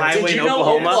across the highway Did you in know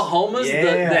Oklahoma? Oklahoma's the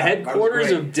headquarters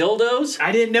that of was dildos?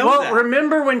 I didn't know Well, that.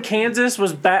 remember when Kansas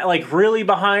was really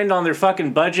behind on their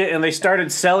fucking budget and they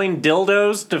started selling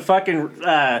dildos to fucking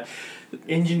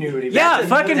Ingenuity. yeah,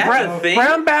 fucking that's a thing?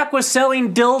 Brownback was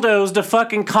selling dildos to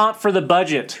fucking comp for the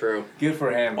budget. True. Good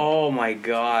for him. Oh my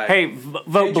god. Hey,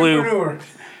 vote blue. Entrepreneur.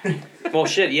 Well,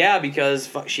 shit, yeah, because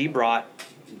she brought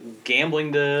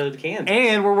gambling to Kansas.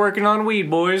 And we're working on weed,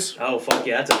 boys. Oh fuck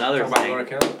yeah, that's another Talk about Laura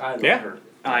thing. Kelly. I love Yeah. her.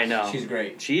 I know. She's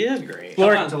great. She is great.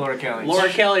 Shout out to Laura Kelly. Laura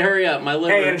Kelly, hurry up. My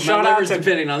liver, Hey, and shout out liver's to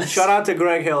depending on this. Shout out to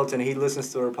Greg Hilton. He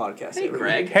listens to our podcast. Hey, every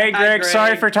Greg. week. Hey, Hi, Greg, Greg.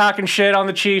 sorry for talking shit on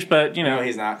the Chiefs, but, you know. No,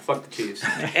 he's not. Fuck the Chiefs.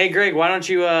 Hey Greg, why don't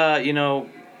you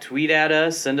tweet at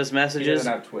us, send us He messages?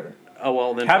 doesn't have Twitter. Oh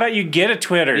well then. How about you get a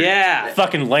Twitter? Yeah.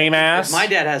 Fucking lame ass. My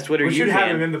dad has Twitter. We You should have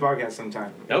can. him in the podcast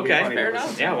sometime. It'd be Okay, funny fair to enough.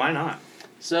 listen Yeah, to. why not?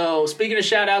 So, speaking of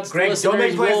shout outs to Greg, listeners, don't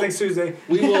make plans next Tuesday.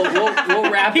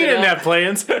 we'll wrap He it didn't up. have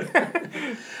plans.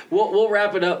 We'll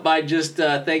wrap it up by just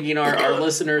thanking our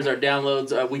listeners, our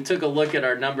downloads. We took a look at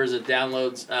our numbers of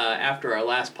downloads after our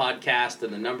last podcast,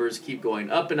 and the numbers keep going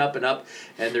up and up and up,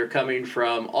 and they're coming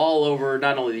from all over,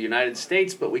 not only the United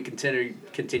States, but we continue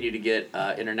to get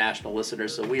international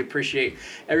listeners. So we appreciate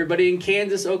everybody in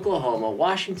Kansas, Oklahoma,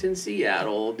 Washington,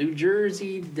 Seattle, New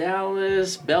Jersey,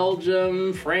 Dallas,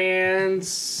 Belgium, France,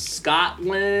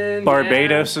 Scotland,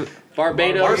 Barbados.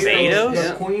 Barbados.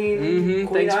 The Queen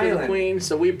Thanks for the Island. Queen.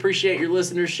 So we appreciate your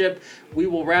listenership. We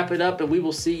will wrap it up, and we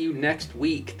will see you next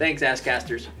week. Thanks,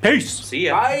 Asscasters. Peace. See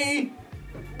ya. Bye.